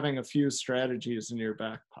require having a few strategies in your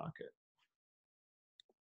back pocket.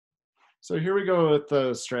 So here we go with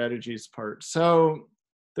the strategies part. So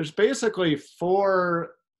there's basically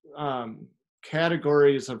 4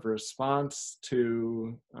 categories of response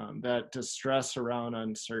to that distress around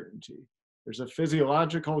uncertainty. There's a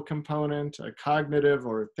physiological component, a cognitive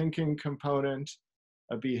or thinking component,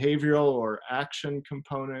 a behavioral or action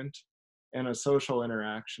component, and a social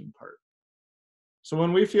interaction part. So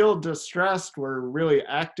when we feel distressed, we're really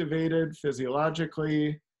activated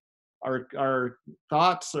physiologically. Our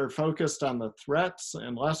thoughts are focused on the threats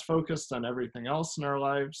and less focused on everything else in our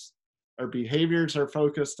lives. Our behaviors are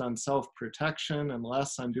focused on self-protection and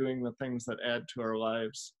less on doing the things that add to our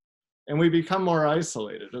lives. And we become more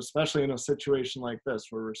isolated, especially in a situation like this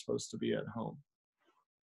where we're supposed to be at home.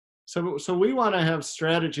 So we want to have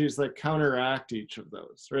strategies that counteract each of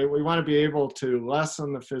those, right? We want to be able to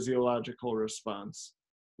lessen the physiological response.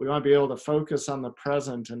 We want to be able to focus on the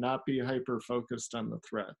present and not be hyper-focused on the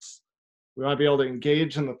threats. We want to be able to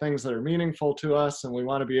engage in the things that are meaningful to us, and we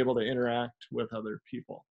want to be able to interact with other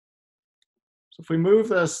people. So if we move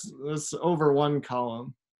this over one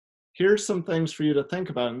column, here's some things for you to think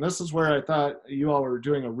about. And this is where I thought you all were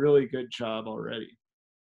doing a really good job already.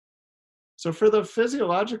 So for the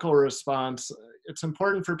physiological response, it's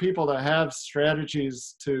important for people to have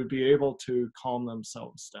strategies to be able to calm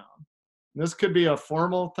themselves down. And this could be a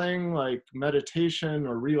formal thing like meditation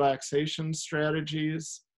or relaxation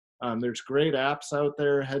strategies. There's great apps out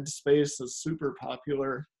there. Headspace is super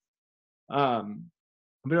popular. But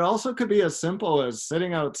it also could be as simple as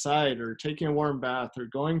sitting outside or taking a warm bath or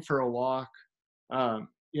going for a walk.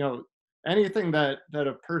 Anything that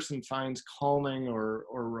a person finds calming or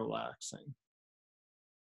relaxing.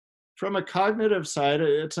 From a cognitive side,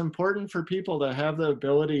 it's important for people to have the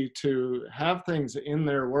ability to have things in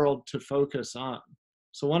their world to focus on.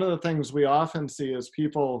 So one of the things we often see is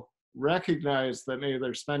people recognize that maybe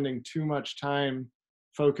they're spending too much time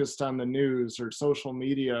focused on the news or social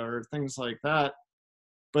media or things like that,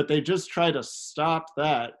 but they just try to stop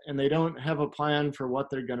that and they don't have a plan for what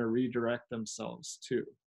they're going to redirect themselves to.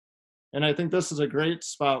 And I think this is a great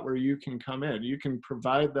spot where you can come in. You can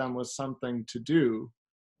provide them with something to do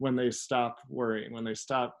when they stop worrying, when they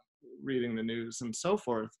stop reading the news and so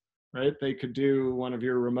forth, right? They could do one of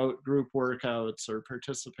your remote group workouts or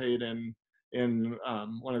participate in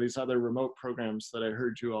one of these other remote programs that I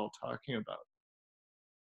heard you all talking about.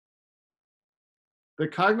 The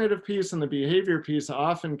cognitive piece and the behavior piece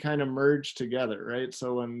often kind of merge together, right?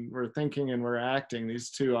 So when we're thinking and we're acting, these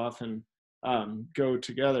two often go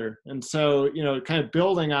together. And so, kind of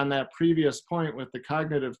building on that previous point with the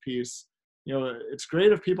cognitive piece, it's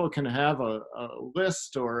great if people can have a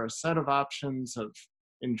list or a set of options of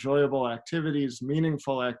enjoyable activities,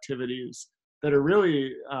 meaningful activities that are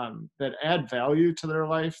really, that add value to their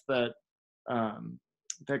life, that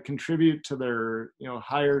contribute to their,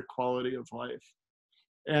 higher quality of life.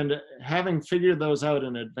 And having figured those out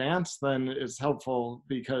in advance then is helpful,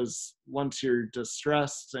 because once you're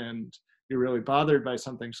distressed and you're really bothered by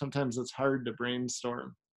something, sometimes it's hard to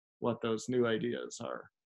brainstorm what those new ideas are.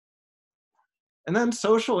 And then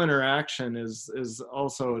social interaction is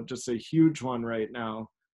also just a huge one right now.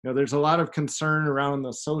 There's a lot of concern around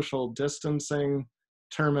the social distancing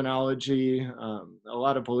terminology, a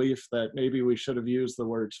lot of belief that maybe we should have used the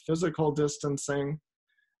words physical distancing.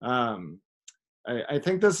 I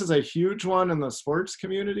think this is a huge one in the sports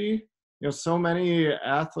community. So many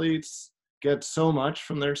athletes get so much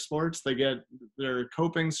from their sports. They get their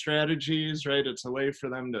coping strategies, right? It's a way for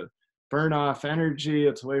them to burn off energy.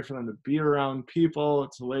 It's a way for them to be around people.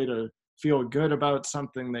 It's a way to feel good about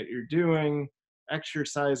something that you're doing.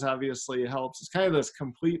 Exercise obviously helps. It's kind of this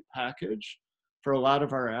complete package for a lot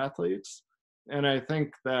of our athletes. And I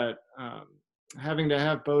think that having to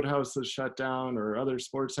have boathouses shut down or other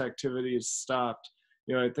sports activities stopped,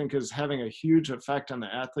 I think is having a huge effect on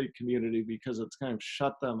the athlete community, because it's kind of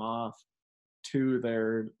shut them off to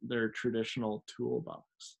their traditional toolbox.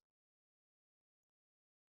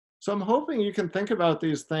 So I'm hoping you can think about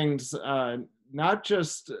these things, not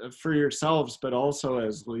just for yourselves, but also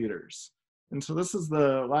as leaders. And so this is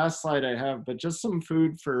the last slide I have, but just some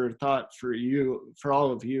food for thought for you, for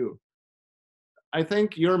all of you. I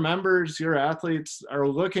think your members, your athletes are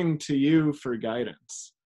looking to you for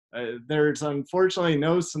guidance. There's unfortunately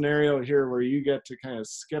no scenario here where you get to kind of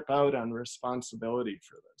skip out on responsibility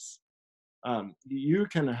for this. You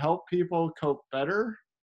can help people cope better,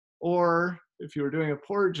 or if you were doing a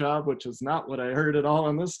poor job, which is not what I heard at all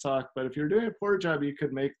in this talk, but if you're doing a poor job, you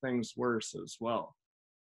could make things worse as well.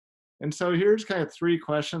 And so here's kind of 3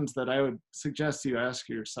 questions that I would suggest you ask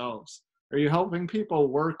yourselves. Are you helping people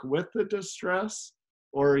work with the distress,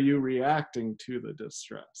 or are you reacting to the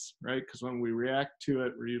distress, right? Because when we react to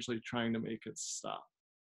it, we're usually trying to make it stop.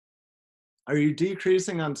 Are you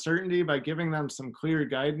decreasing uncertainty by giving them some clear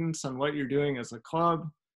guidance on what you're doing as a club,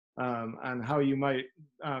 on how you might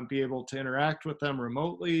be able to interact with them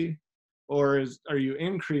remotely? Or are you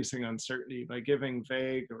increasing uncertainty by giving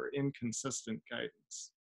vague or inconsistent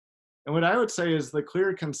guidance? And what I would say is the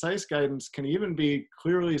clear, concise guidance can even be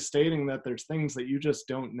clearly stating that there's things that you just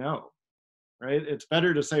don't know, right? It's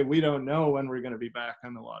better to say, we don't know when we're going to be back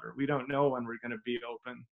on the water. We don't know when we're going to be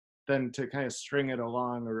open, than to kind of string it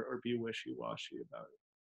along or be wishy-washy about it.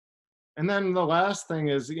 And then the last thing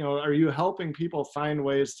is, you know, are you helping people find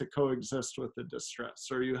ways to coexist with the distress?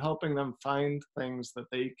 Are you helping them find things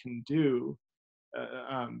that they can do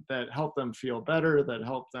that help them feel better, that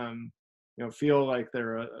help them, you know, feel like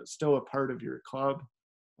they're still a part of your club,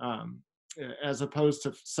 as opposed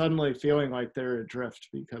to suddenly feeling like they're adrift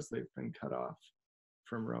because they've been cut off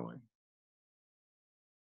from rowing.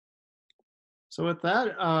 So with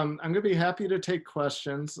that, I'm going to be happy to take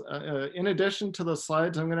questions. In addition to the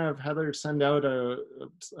slides, I'm going to have Heather send out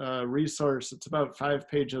a resource. It's about 5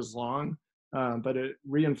 pages long, but it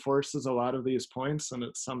reinforces a lot of these points, and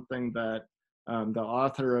it's something that the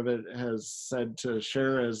author of it has said to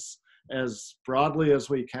share as broadly as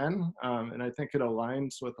we can, and I think it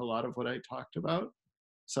aligns with a lot of what I talked about.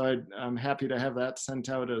 So I'm happy to have that sent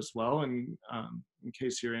out as well, and in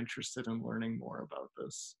case you're interested in learning more about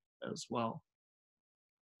this as well.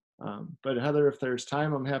 But Heather, if there's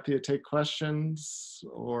time, I'm happy to take questions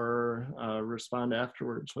or respond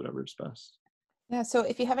afterwards, whatever's best. Yeah, so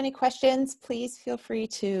if you have any questions, please feel free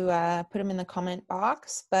to put them in the comment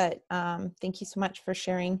box. But thank you so much for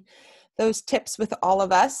sharing those tips with all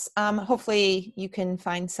of us. Hopefully you can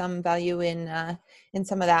find some value in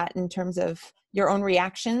some of that in terms of your own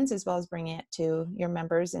reactions, as well as bringing it to your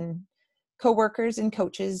members and coworkers and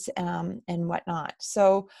coaches and whatnot.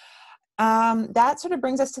 So that sort of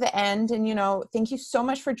brings us to the end. And, you know, thank you so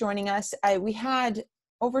much for joining us. We had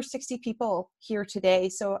over 60 people here today.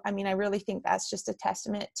 So, I mean, I really think that's just a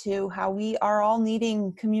testament to how we are all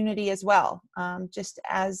needing community as well, just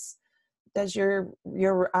as does your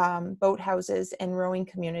boathouses and rowing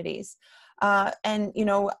communities. And, you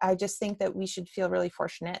know, I just think that we should feel really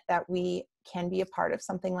fortunate that we can be a part of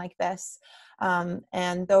something like this.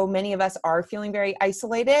 And though many of us are feeling very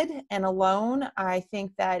isolated and alone, I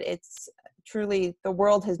think that it's truly, the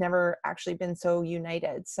world has never actually been so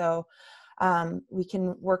united. So we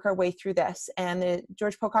can work our way through this. And the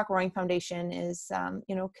George Pocock Rowing Foundation is,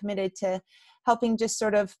 you know, committed to helping just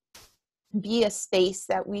sort of be a space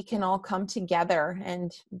that we can all come together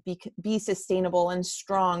and be sustainable and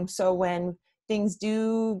strong. So when things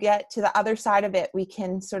do get to the other side of it, we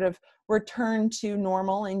can sort of return to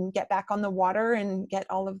normal and get back on the water and get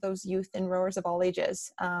all of those youth and rowers of all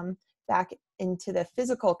ages back into the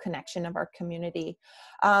physical connection of our community.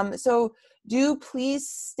 So do please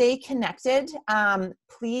stay connected.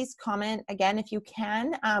 Please comment again if you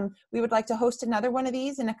can. We would like to host another one of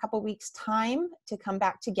these in a couple weeks' time to come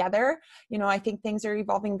back together. You know, I think things are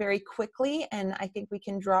evolving very quickly, and I think we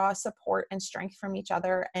can draw support and strength from each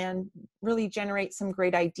other and really generate some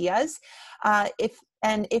great ideas.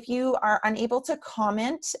 If you are unable to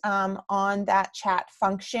comment on that chat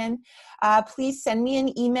function, please send me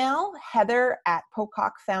an email,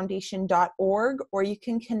 heather@pocockfoundation.org, or you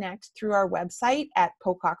can connect through our website at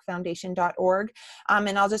pocockfoundation.org.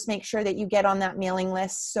 And I'll just make sure that you get on that mailing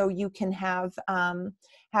list so you can have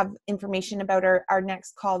information about our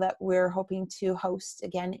next call that we're hoping to host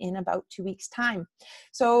again in about 2 weeks' time.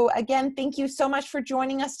 So again, thank you so much for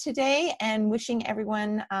joining us today, and wishing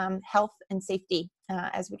everyone health and safety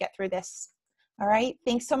as we get through this. All right,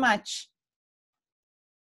 thanks so much.